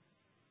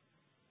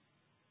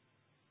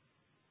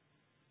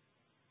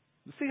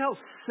 You see how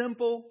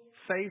simple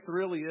faith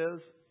really is?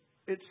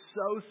 It's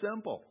so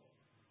simple.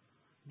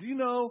 Do you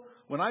know,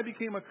 when I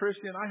became a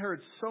Christian, I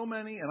heard so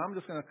many, and I'm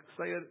just going to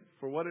say it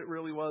for what it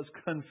really was,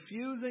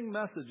 confusing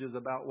messages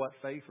about what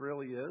faith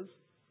really is.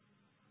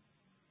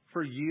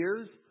 For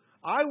years,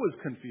 I was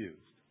confused.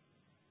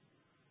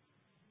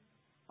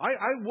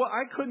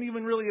 I couldn't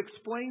even really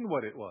explain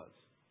what it was.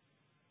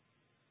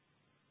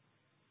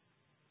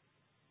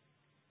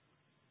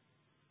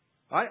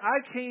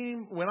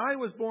 When I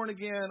was born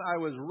again, I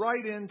was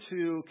right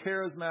into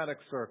charismatic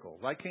circles.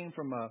 I came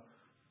from a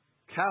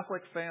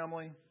Catholic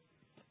family,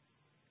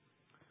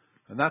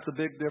 and that's a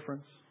big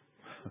difference.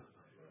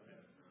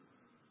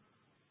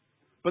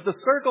 But the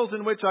circles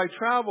in which I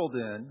traveled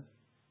in,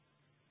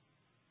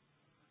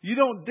 you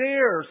don't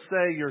dare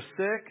say you're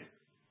sick,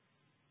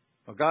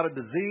 or got a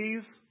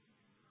disease,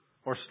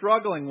 or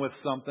struggling with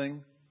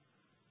something,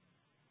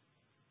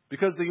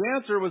 because the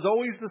answer was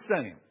always the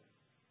same.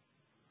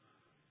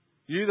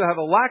 You either have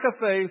a lack of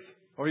faith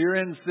or you're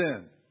in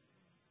sin.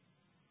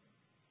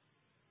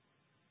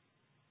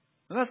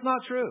 And that's not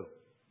true.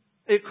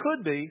 It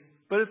could be,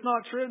 but it's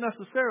not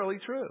necessarily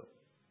true.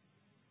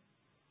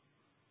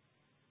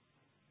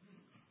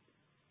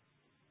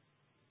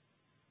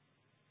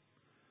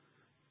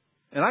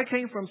 And I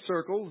came from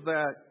circles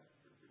that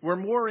were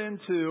more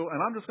into,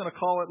 and I'm just going to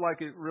call it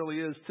like it really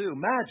is too,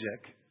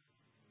 magic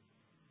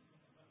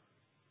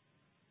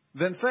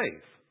than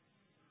faith.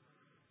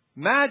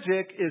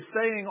 Magic is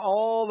saying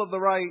all of the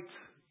right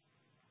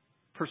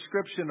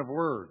prescription of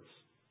words.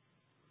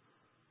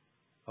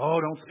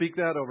 Oh, don't speak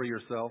that over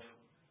yourself.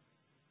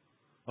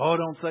 Oh,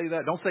 don't say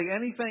that. Don't say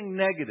anything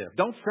negative.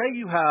 Don't say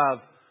you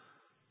have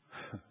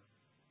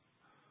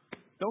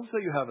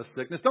a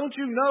sickness. Don't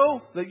you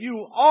know that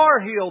you are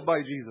healed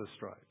by Jesus'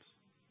 stripes?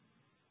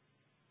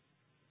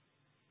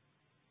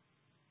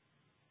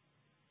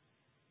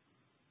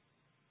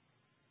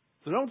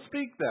 So don't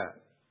speak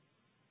that.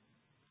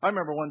 I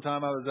remember one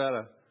time I was at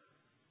a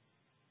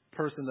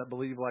person that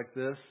believed like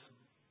this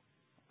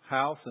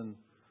house, and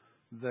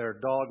their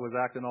dog was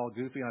acting all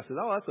goofy. And I said,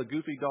 oh, that's a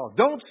goofy dog.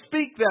 Don't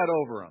speak that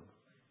over him.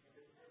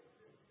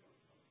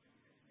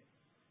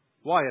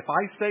 Why? If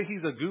I say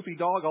he's a goofy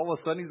dog, all of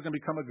a sudden he's going to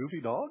become a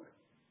goofy dog?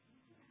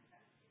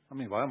 I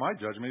mean, by my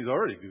judgment, he's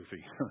already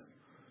goofy.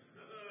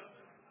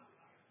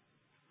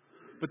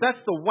 But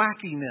that's the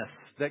wackiness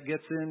that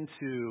gets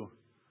into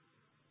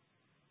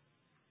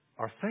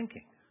our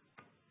thinking.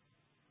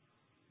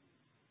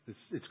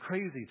 It's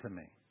crazy to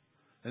me.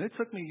 And it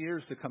took me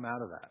years to come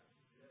out of that.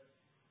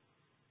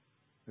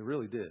 It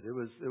really did. It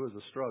was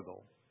a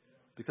struggle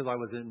because I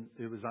was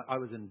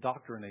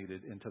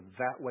indoctrinated into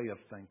that way of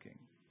thinking.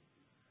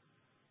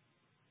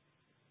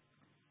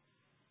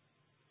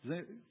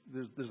 There's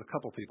a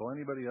couple people.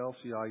 Anybody else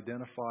you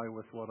identify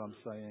with what I'm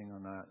saying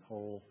on that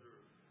whole?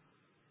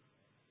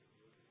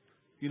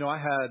 You know, I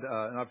had,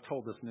 and I've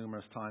told this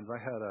numerous times,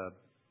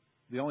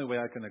 the only way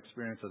I can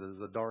experience it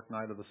is a dark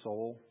night of the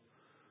soul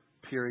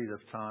period of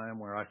time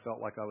where I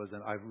felt like I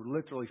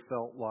literally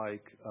felt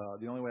like,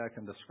 the only way I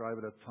can describe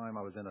it at the time,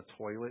 I was in a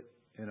toilet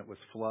and it was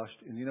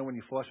flushed. And you know when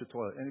you flush a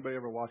toilet, anybody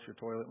ever wash your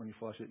toilet when you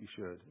flush it? You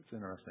should. It's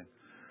interesting.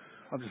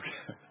 I'm just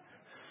kidding.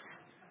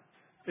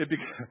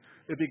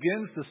 It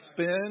begins to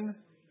spin,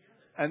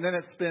 and then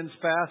it spins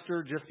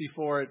faster just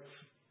before it's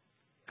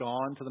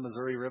gone to the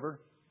Missouri River.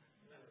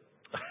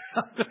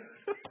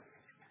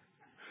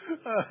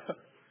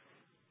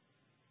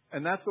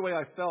 And that's the way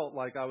I felt,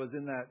 like I was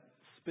in that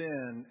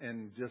spin,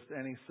 and just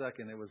any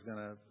second I was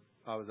going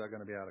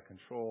to be out of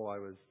control. I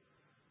was,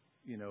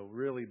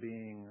 really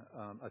being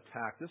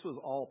attacked. This was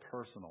all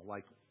personal,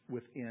 like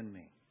within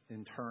me,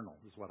 internal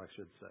is what I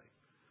should say.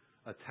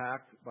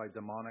 Attacked by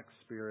demonic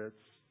spirits.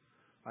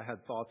 I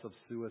had thoughts of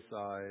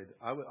suicide.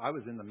 I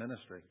was in the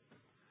ministry.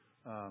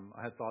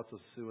 I had thoughts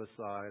of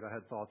suicide. I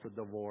had thoughts of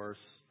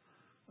divorce.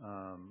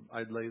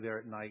 I'd lay there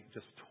at night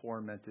just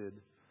tormented.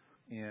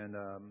 And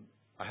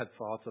I had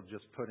thoughts of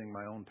just putting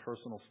my own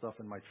personal stuff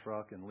in my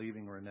truck and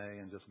leaving Renee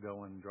and just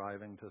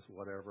driving to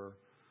whatever.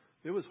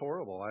 It was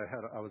horrible.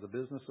 I was a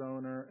business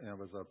owner and I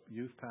was a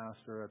youth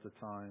pastor at the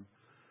time.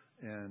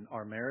 And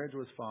our marriage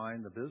was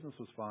fine. The business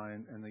was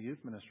fine. And the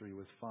youth ministry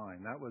was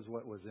fine. That was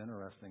what was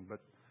interesting.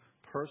 But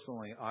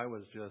personally,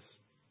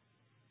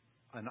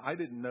 and I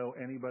didn't know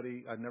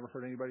anybody, I'd never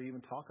heard anybody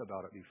even talk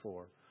about it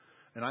before.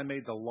 And I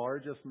made the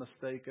largest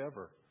mistake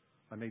ever.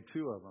 I made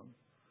two of them.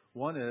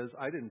 One is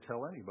I didn't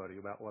tell anybody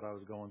about what I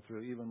was going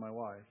through, even my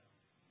wife.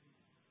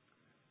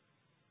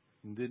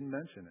 And didn't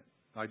mention it.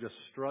 I just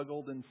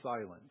struggled in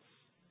silence.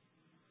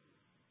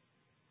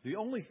 The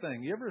only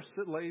thing, you ever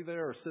lay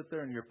there or sit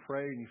there and you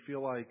pray and you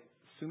feel like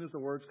as soon as the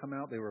words come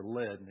out, they were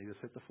lead and they just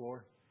hit the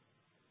floor?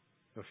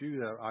 A few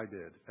that I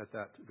did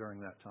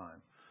during that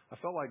time. I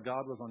felt like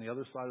God was on the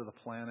other side of the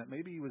planet.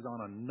 Maybe He was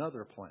on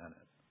another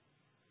planet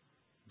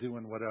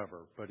doing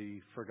whatever, but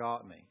He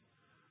forgot me.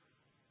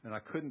 And I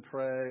couldn't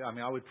pray. I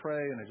mean, I would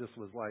pray and it just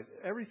was like,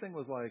 everything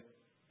was like,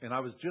 and I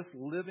was just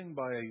living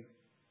by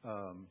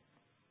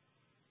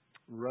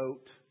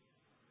rote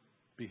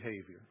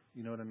behavior.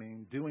 You know what I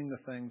mean? Doing the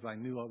things I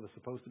knew I was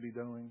supposed to be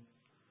doing.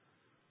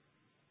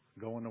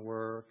 Going to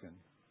work and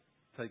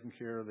taking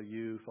care of the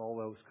youth, all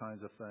those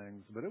kinds of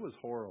things. But it was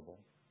horrible.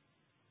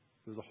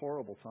 It was a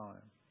horrible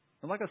time.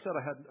 And like I said,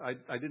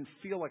 I didn't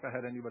feel like I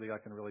had anybody I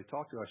can really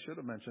talk to. I should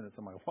have mentioned it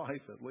to my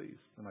wife at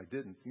least, and I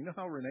didn't. You know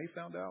how Renee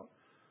found out?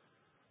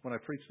 When I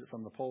preached it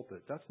from the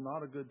pulpit. That's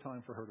not a good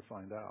time for her to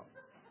find out.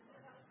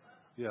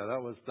 Yeah,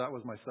 that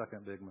was my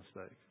second big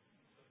mistake.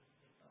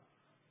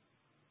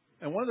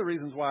 And one of the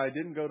reasons why I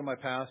didn't go to my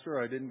pastor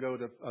or I didn't go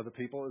to other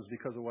people is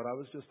because of what I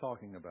was just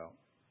talking about.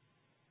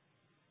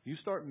 You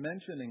start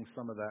mentioning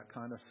some of that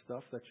kind of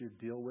stuff that you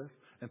deal with.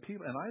 And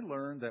I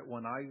learned that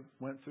when I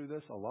went through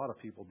this, a lot of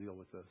people deal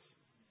with this.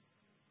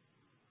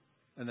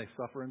 And they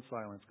suffer in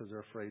silence because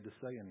they're afraid to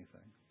say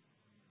anything.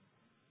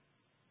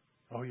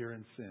 Oh, you're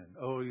in sin.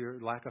 Oh, you're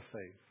lack of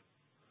faith.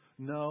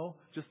 No,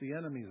 just the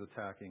enemy's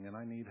attacking and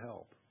I need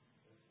help.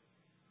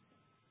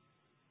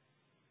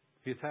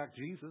 He attacked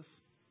Jesus.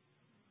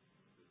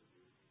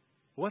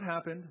 What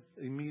happened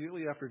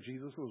immediately after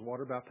Jesus was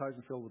water baptized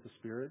and filled with the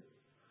Spirit?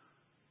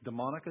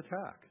 Demonic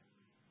attack.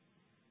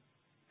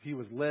 He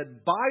was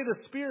led by the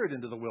Spirit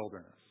into the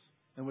wilderness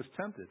and was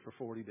tempted for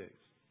 40 days.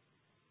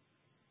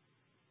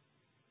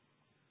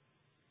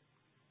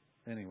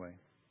 Anyway,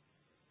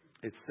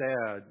 It's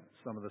sad,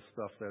 some of the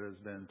stuff that has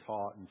been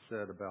taught and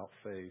said about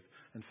faith.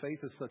 And faith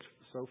is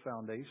so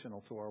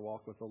foundational to our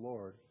walk with the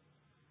Lord.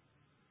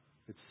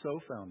 It's so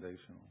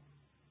foundational.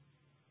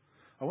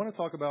 I want to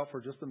talk about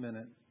for just a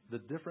minute the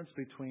difference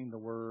between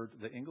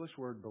the English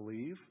word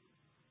believe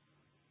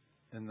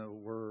and the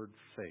word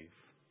faith.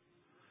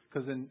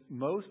 Because in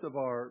most of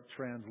our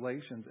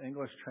translations,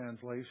 English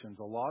translations,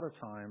 a lot of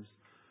times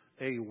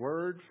a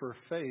word for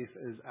faith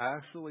is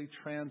actually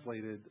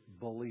translated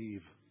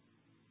believe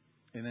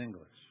in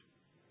English.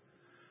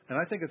 And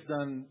I think it's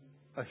done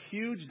a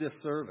huge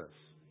disservice.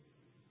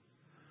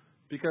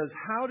 Because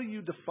how do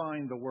you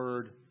define the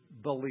word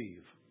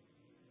believe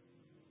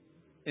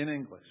in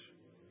English?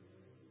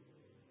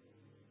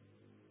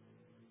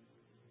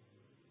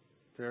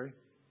 Terry?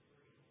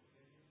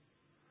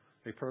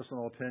 A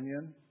personal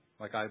opinion?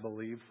 Like I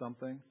believe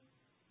something?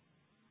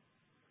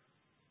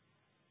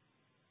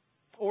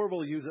 Or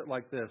we'll use it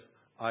like this.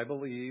 I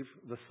believe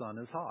the sun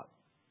is hot.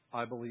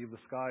 I believe the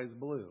sky is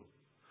blue.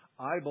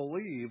 I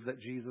believe that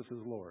Jesus is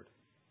Lord.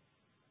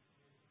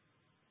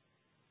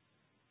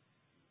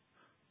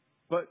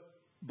 But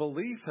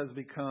belief has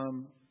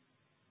become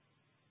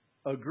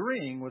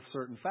agreeing with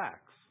certain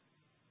facts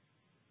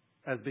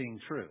as being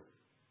true.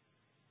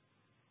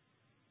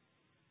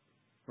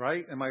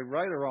 Right? Am I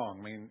right or wrong?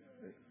 I mean,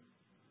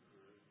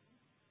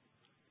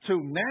 to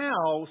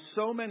now,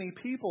 so many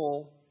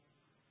people,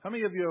 how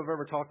many of you have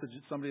ever talked to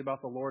somebody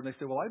about the Lord and they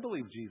say, well, I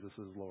believe Jesus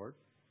is Lord,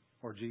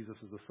 or Jesus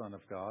is the Son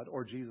of God,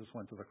 or Jesus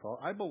went to the cross.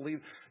 I believe.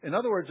 In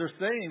other words,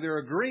 they're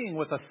agreeing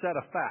with a set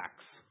of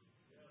facts.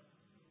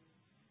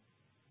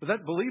 But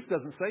that belief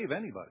doesn't save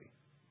anybody.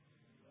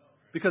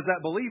 Because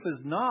that belief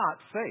is not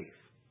faith.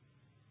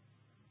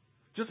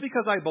 Just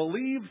because I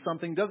believe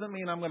something doesn't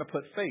mean I'm going to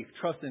put faith,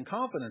 trust, and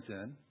confidence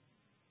in.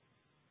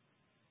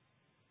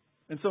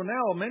 And so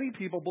now many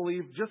people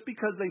believe just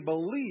because they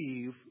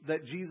believe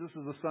that Jesus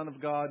is the Son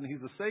of God and He's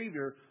the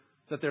Savior,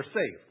 that they're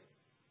saved.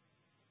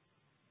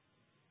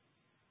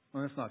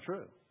 Well, that's not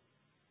true.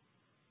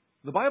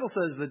 The Bible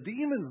says the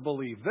demons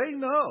believe. They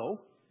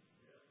know.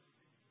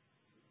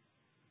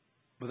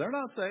 But they're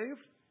not saved.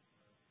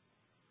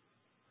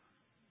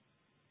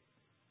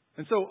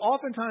 And so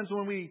oftentimes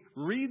when we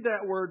read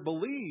that word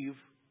believe,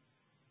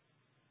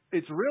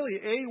 it's really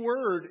a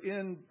word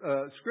in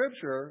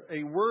Scripture,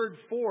 a word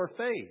for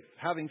faith,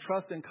 having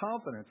trust and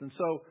confidence. And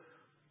so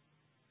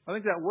I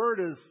think that word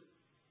has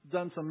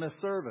done some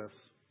misservice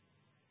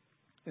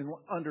in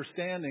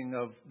understanding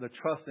of the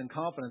trust and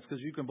confidence,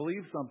 because you can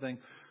believe something.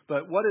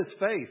 But what is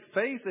faith?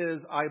 Faith is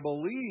I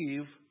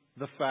believe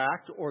the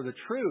fact or the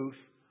truth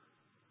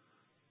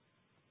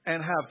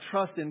and have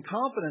trust and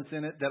confidence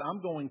in it that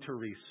I'm going to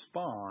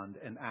respond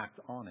and act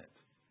on it.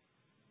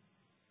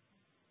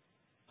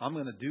 I'm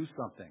going to do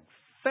something.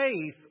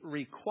 Faith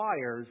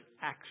requires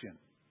action.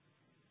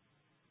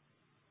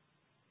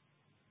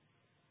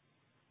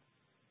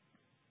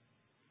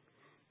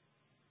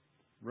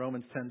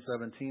 Romans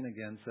 10:17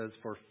 again says,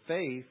 for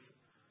faith,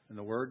 and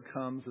the word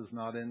comes is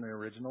not in the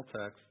original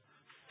text,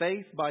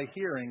 faith by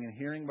hearing, and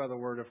hearing by the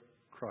word of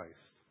Christ.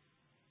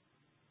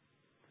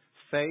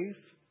 Faith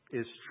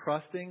is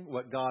trusting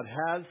what God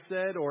has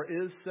said or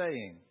is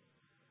saying.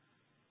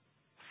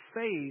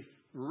 Faith,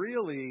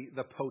 really,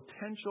 the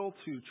potential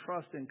to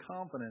trust and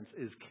confidence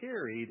is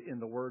carried in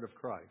the word of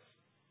Christ.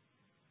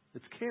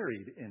 It's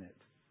carried in it.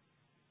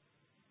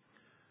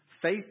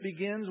 Faith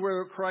begins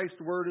where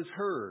Christ's word is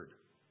heard.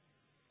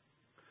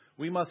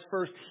 We must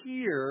first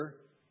hear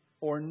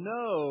or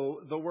know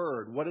the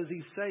word. What is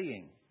He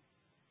saying?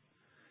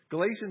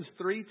 Galatians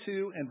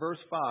 3:2 and verse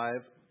 5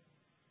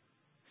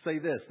 say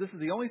this. This is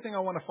the only thing I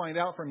want to find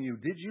out from you.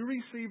 Did you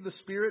receive the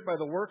Spirit by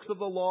the works of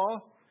the law?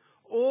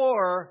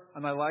 Or,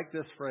 and I like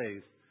this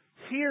phrase,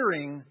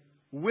 hearing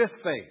with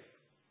faith.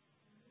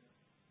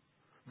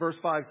 Verse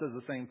 5 says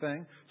the same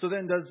thing. So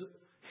then does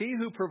He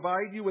who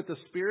provide you with the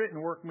Spirit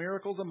and work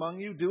miracles among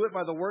you do it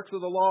by the works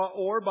of the law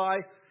or by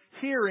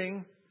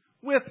hearing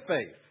with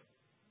faith?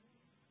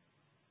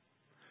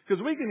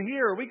 Because we can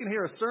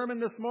hear a sermon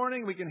this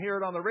morning, we can hear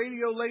it on the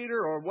radio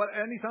later or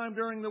anytime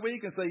during the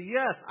week and say,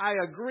 yes, I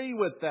agree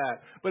with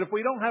that. But if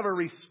we don't have a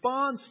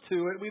response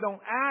to it, we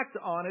don't act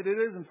on it, it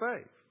isn't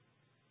faith.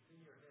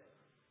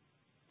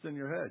 It's in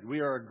your head. We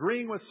are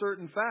agreeing with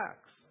certain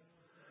facts.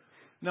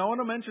 Now I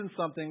want to mention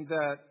something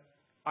that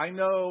I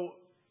know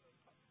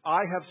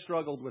I have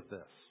struggled with this.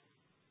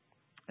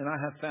 And I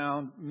have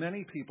found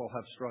many people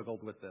have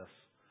struggled with this.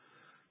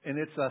 And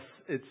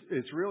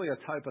it's really a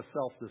type of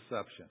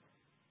self-deception.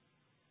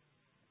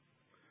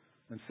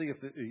 And see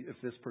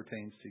if this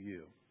pertains to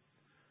you.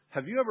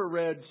 Have you ever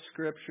read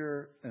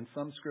Scripture, and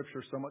some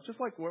Scripture so much,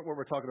 just like what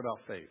we're talking about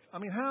faith? I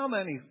mean, how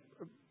many,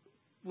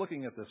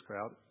 looking at this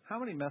crowd, how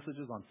many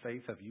messages on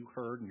faith have you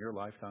heard in your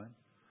lifetime?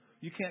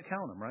 You can't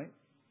count them, right?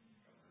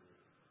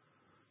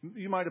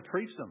 You might have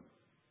preached them,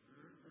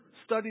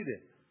 studied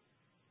it.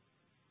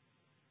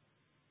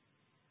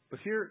 But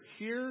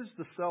here's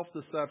the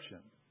self-deception.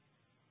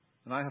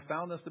 And I have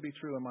found this to be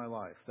true in my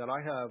life, that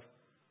I have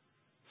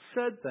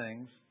said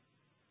things,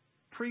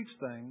 preached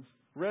things,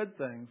 read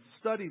things,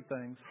 studied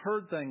things,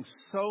 heard things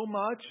so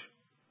much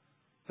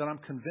that I'm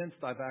convinced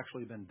I've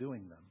actually been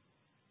doing them.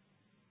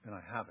 And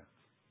I haven't.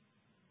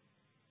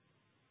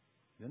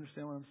 You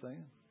understand what I'm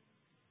saying?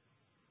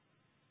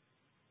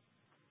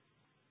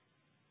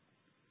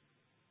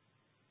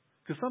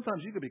 Because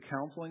sometimes you could be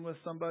counseling with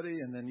somebody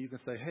and then you can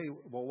say, hey,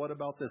 well, what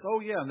about this? Oh,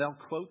 yeah, and they'll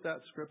quote that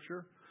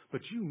scripture,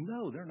 but you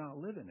know they're not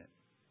living it.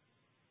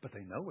 But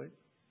they know it.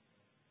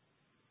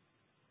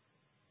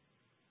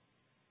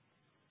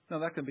 Now,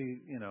 that can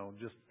be,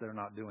 just they're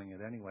not doing it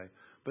anyway.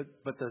 But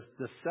the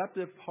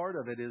deceptive part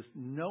of it is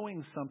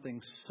knowing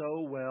something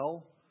so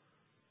well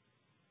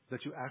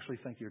that you actually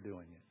think you're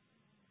doing it.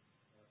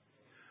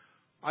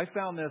 I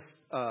found this,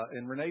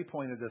 and Renee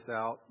pointed this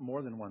out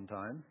more than one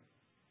time,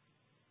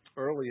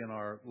 early in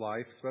our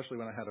life, especially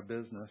when I had a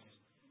business.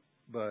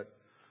 But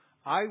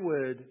I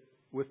would,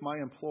 with my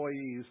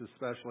employees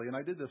especially, and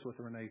I did this with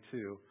Renee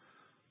too,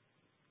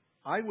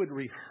 I would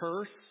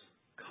rehearse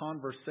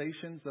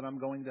conversations that I'm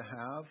going to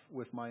have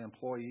with my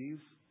employees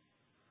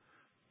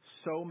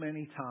so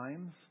many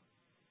times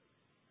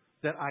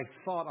that I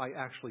thought I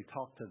actually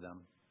talked to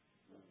them,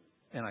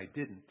 and I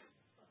didn't.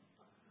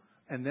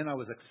 And then I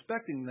was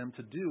expecting them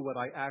to do what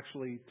I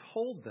actually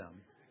told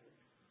them.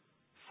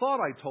 Thought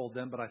I told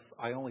them, but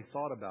I only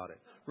thought about it.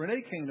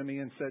 Renee came to me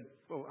and said,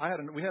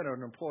 we had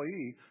an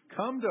employee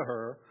come to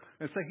her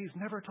and say, he's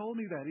never told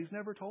me that. He's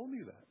never told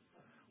me that.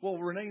 Well,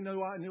 Renee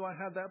knew I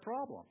had that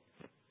problem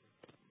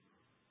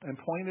and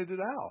pointed it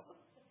out.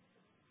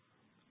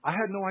 I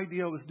had no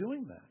idea I was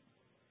doing that.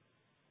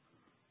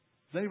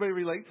 Does anybody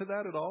relate to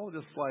that at all?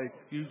 Just like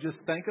you just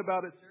think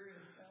about it.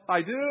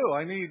 I do.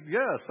 I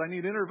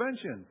need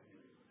intervention.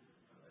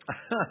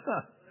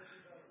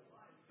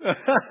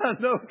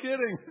 No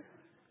kidding.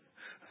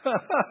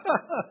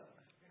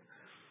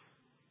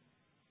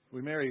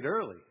 We married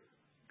early.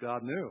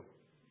 God knew.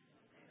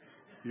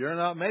 You're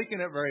not making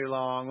it very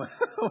long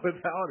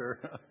without her.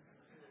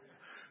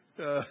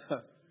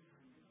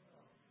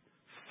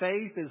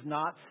 Faith is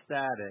not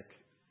static.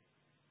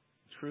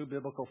 True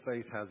biblical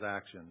faith has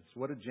actions.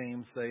 What did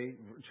James say?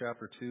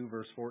 Chapter 2,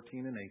 verse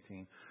 14 and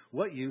 18.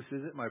 What use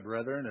is it, my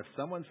brethren, if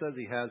someone says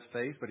he has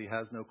faith, but he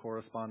has no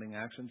corresponding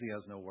actions, he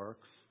has no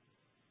works?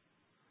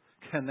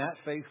 Can that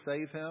faith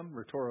save him?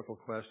 Rhetorical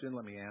question.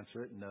 Let me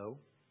answer it. No,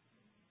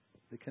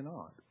 it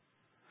cannot.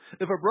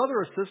 If a brother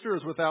or sister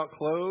is without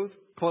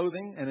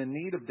clothing and in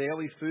need of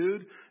daily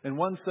food, and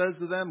one says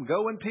to them,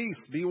 go in peace,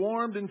 be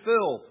warmed and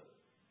filled,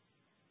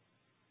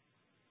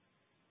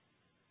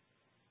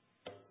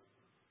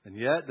 and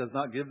yet does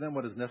not give them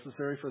what is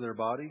necessary for their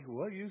body,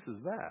 what use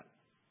is that?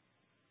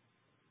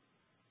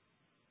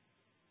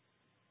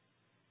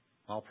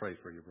 I'll pray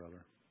for you,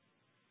 brother.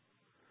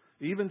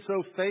 Even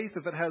so, faith,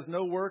 if it has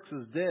no works,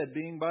 is dead,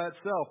 being by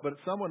itself. But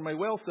someone may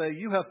well say,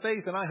 you have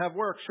faith and I have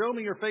works. Show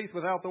me your faith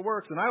without the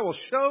works, and I will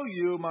show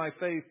you my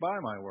faith by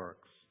my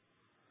works.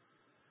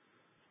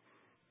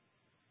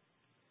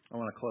 I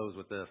want to close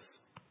with this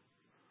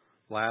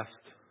last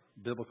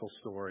biblical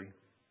story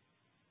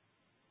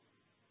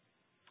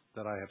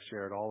that I have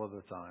shared all of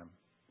the time,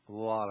 a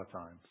lot of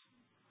times.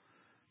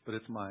 But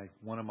it's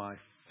one of my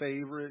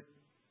favorite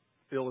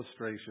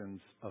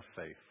illustrations of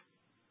faith.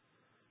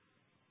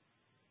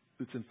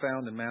 It's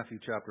found in Matthew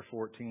chapter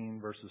 14,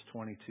 verses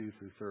 22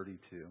 through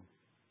 32.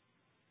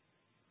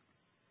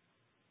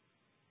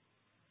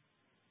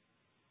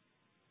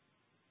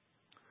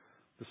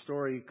 The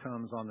story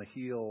comes on the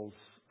heels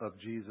of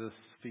Jesus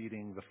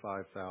feeding the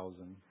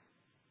 5,000.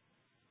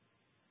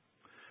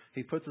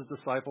 He puts his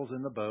disciples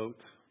in the boat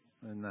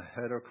and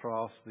head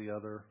across the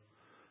other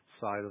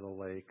side of the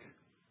lake.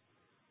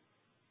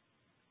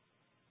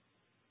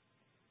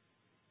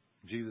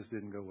 Jesus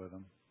didn't go with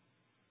them.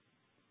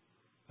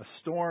 A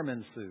storm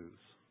ensues.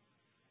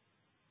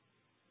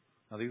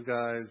 Now these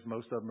guys,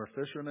 most of them are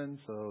fishermen,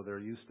 so they're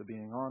used to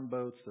being on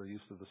boats. They're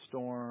used to the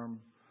storm.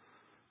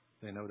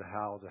 They know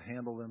how to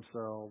handle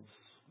themselves.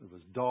 It was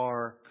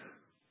dark.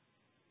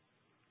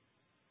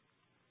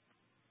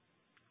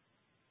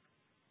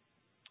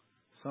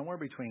 Somewhere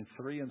between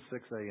 3 and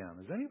 6 a.m.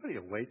 Is anybody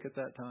awake at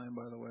that time,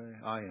 by the way?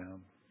 I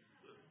am.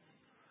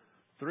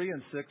 3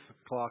 and 6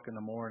 o'clock in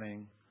the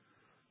morning,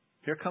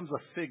 here comes a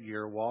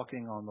figure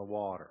walking on the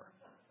water.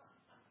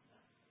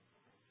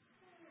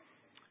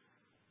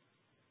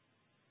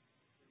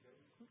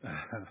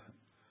 And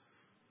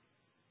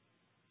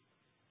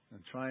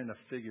trying to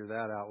figure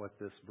that out with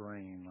this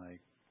brain, like,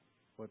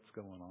 what's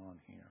going on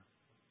here?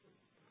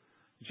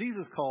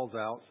 Jesus calls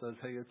out, says,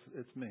 hey,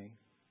 it's me.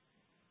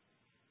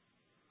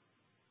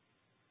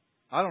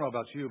 I don't know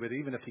about you, but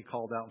even if he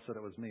called out and said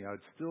it was me, I'd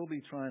still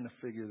be trying to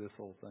figure this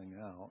whole thing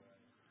out.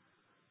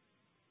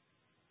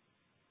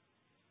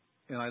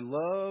 And I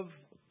love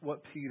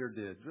what Peter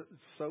did.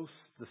 So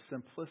the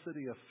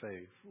simplicity of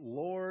faith.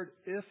 Lord,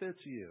 if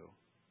it's you.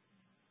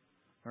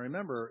 Now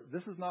remember,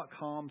 this is not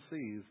calm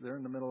seas. They're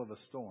in the middle of a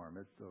storm.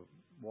 The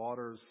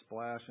water's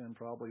splashing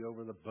probably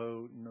over the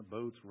boat, and the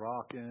boat's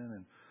rocking,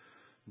 and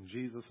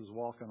Jesus is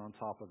walking on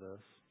top of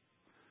this.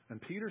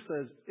 And Peter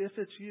says, if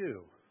it's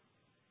you,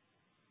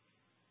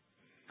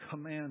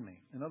 command me.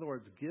 In other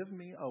words, give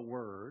me a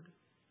word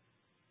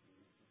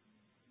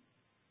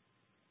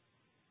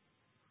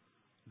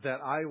that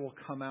I will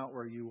come out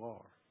where you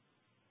are.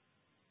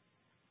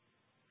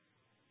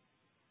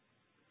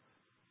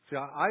 See,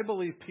 I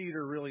believe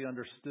Peter really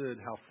understood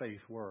how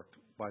faith worked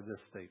by this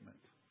statement.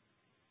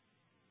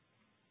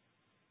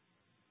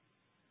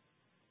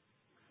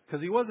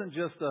 Because he wasn't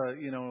just a,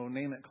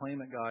 name it,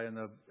 claim it guy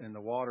in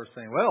the water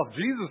saying, well, if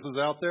Jesus is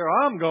out there,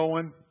 I'm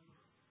going.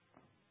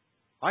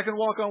 I can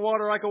walk on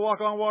water, I can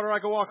walk on water, I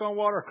can walk on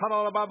water.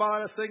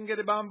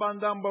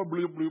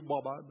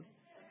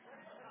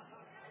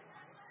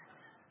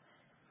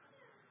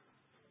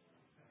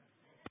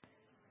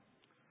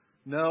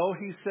 No,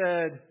 he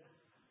said,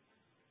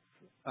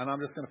 and I'm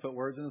just going to put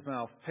words in his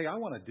mouth, hey, I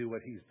want to do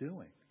what he's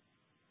doing.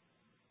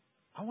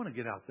 I want to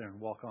get out there and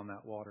walk on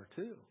that water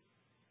too.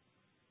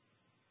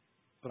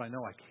 But I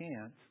know I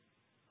can't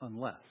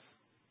unless.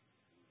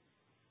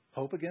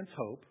 Hope against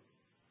hope.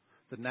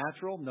 The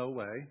natural, no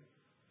way.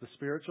 The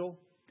spiritual,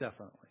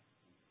 definitely.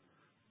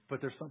 But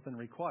there's something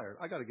required.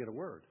 I got to get a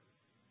word.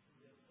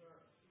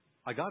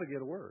 I got to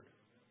get a word.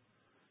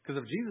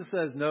 Because if Jesus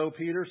says, no,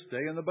 Peter,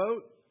 stay in the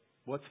boat,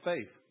 what's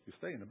faith? You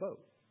stay in the boat.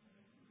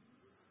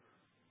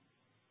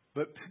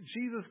 But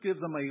Jesus gives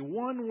them a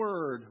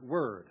one-word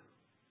word.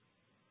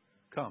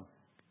 Come.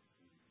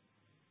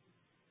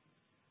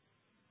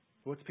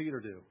 What's Peter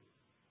do?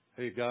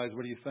 Hey, guys,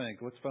 what do you think?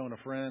 Let's phone a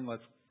friend.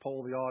 Let's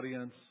poll the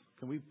audience.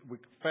 Can we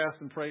fast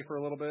and pray for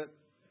a little bit?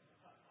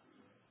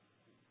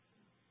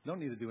 Don't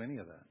need to do any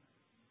of that.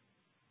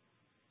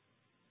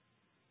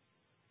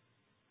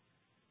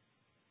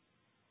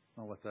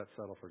 I'll let that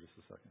settle for just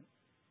a second.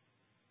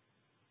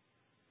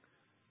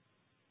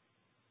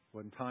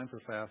 Wasn't time for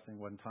fasting.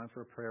 Wasn't time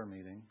for a prayer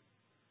meeting.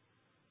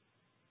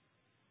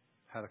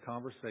 Had a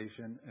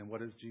conversation. And what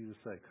does Jesus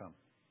say? Come.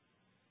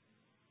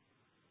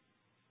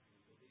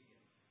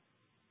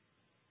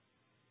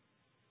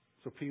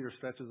 So Peter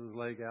stretches his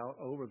leg out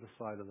over the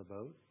side of the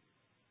boat.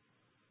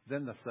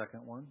 Then the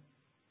second one.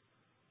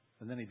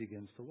 And then he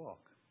begins to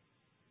walk.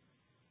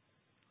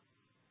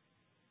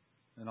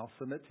 And I'll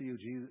submit to you,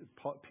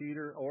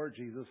 Peter or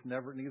Jesus,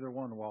 neither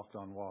one walked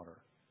on water.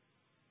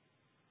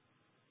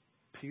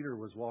 Peter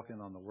was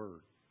walking on the Word.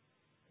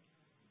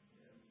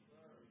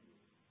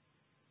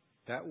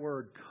 That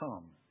word,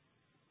 come,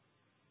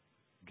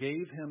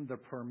 gave him the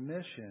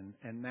permission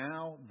and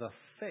now the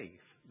faith,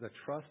 the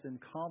trust and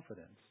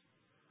confidence,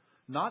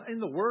 not in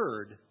the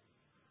Word,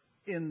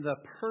 in the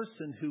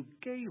person who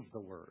gave the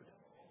Word.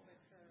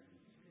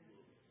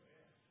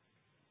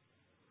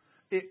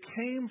 It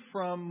came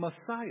from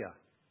Messiah.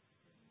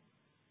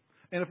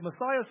 And if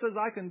Messiah says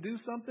I can do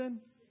something,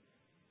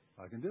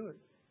 I can do it.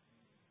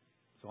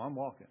 So I'm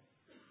walking.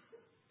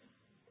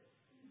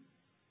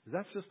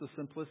 That's just the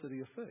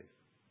simplicity of faith.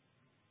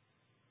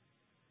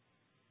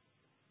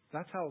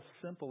 That's how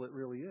simple it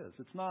really is.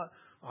 It's not,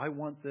 I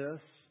want this.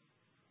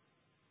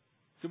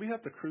 So we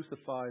have to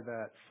crucify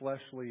that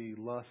fleshly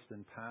lust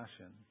and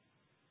passion.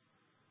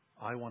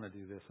 I want to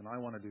do this and I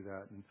want to do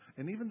that.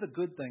 And even the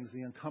good things,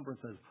 the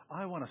encumbrances.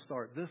 I want to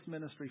start this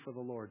ministry for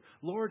the Lord.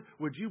 Lord,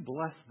 would you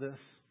bless this?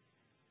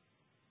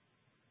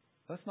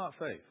 That's not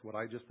faith, what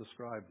I just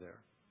described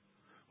there.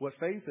 What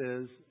faith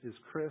is,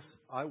 Chris,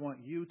 I want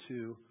you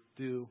to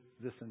do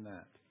this and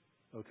that.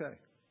 Okay.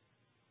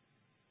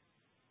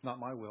 Not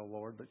my will,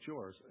 Lord, but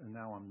yours. And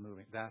now I'm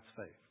moving. That's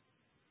faith.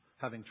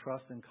 Having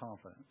trust and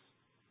confidence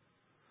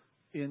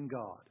in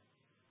God.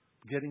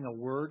 Getting a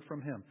word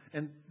from Him.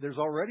 And there's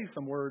already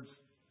some words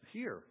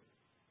here.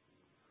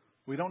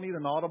 We don't need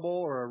an audible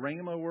or a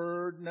rhema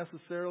word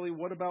necessarily.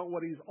 What about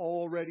what He's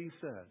already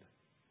said?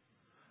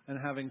 And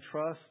having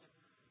trust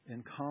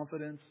and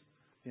confidence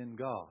in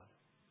God.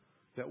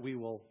 That we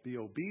will be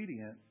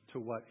obedient to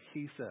what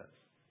He says.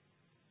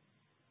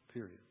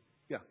 Period.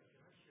 Yeah.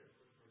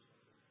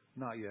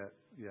 Not yet.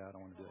 Yeah, I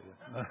don't want to do it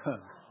yet.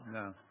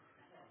 No.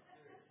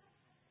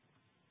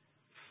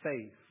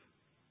 Faith.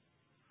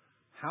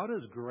 How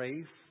does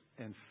grace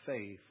and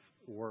faith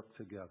work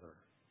together?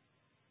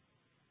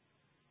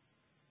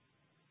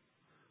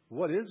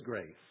 What is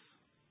grace?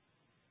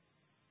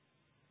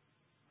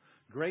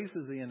 Grace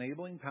is the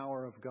enabling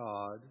power of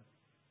God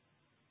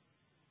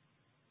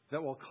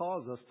that will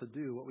cause us to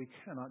do what we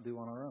cannot do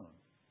on our own.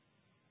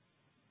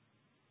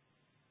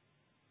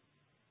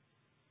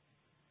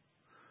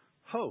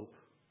 Hope.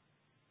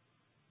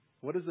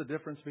 What is the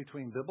difference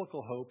between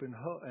biblical hope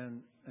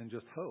and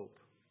just hope?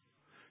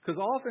 Because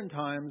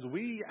oftentimes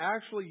we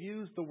actually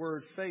use the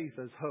word faith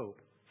as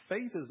hope.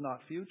 Faith is not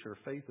future.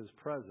 Faith is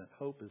present.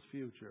 Hope is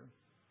future.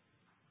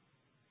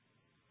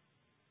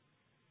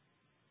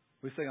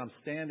 We say, I'm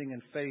standing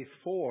in faith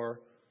for,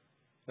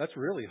 that's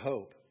really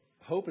hope.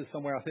 Hope is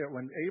somewhere out there.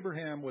 When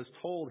Abraham was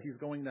told he's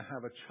going to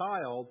have a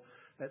child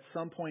at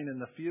some point in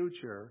the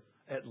future,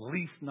 at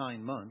least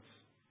 9 months,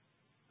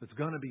 it's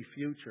going to be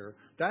future.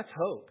 That's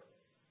hope.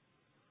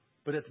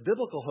 But it's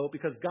biblical hope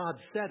because God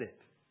said it.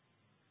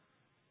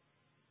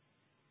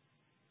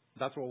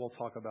 That's what we'll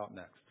talk about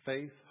next.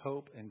 Faith,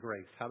 hope, and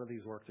grace. How do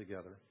these work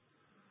together?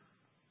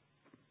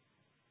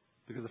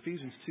 Because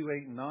Ephesians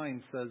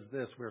 2:8-9 says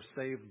this, we're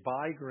saved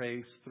by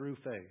grace through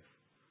faith.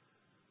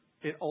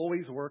 It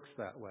always works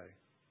that way.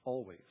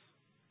 Always.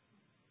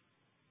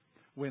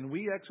 When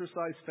we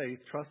exercise faith,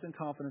 trust and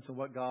confidence in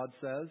what God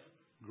says,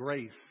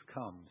 grace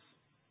comes.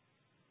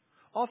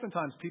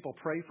 Oftentimes people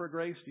pray for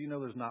grace. Do you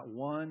know there's not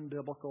one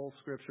biblical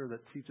scripture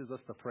that teaches us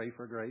to pray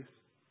for grace?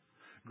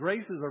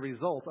 Grace is a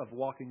result of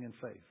walking in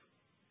faith.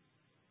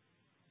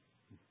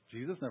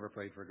 Jesus never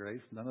prayed for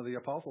grace. None of the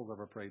apostles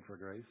ever prayed for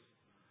grace.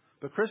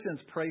 But Christians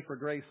pray for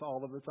grace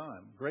all of the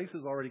time. Grace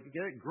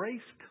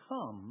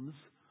comes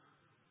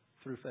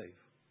through faith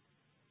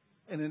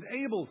and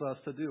enables us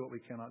to do what we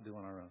cannot do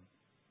on our own.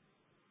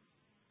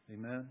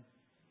 Amen.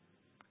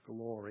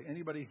 Glory.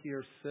 Anybody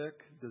here sick,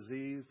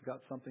 diseased,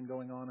 got something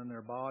going on in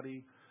their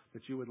body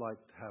that you would like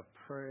to have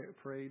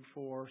prayed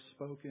for,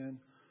 spoken?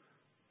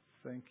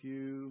 Thank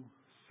you.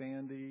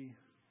 Sandy,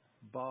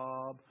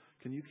 Bob,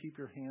 can you keep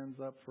your hands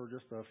up for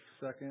just a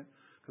second?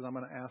 Because I'm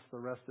going to ask the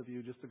rest of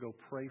you just to go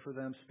pray for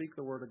them. Speak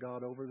the word of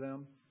God over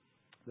them,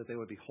 that they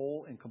would be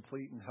whole and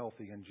complete and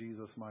healthy in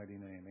Jesus' mighty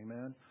name.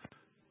 Amen.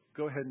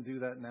 Go ahead and do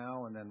that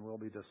now, and then we'll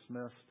be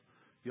dismissed.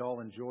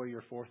 Y'all enjoy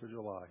your 4th of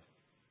July,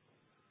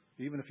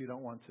 even if you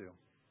don't want to.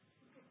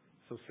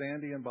 So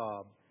Sandy and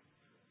Bob,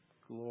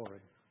 glory.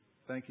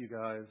 Thank you,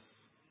 guys.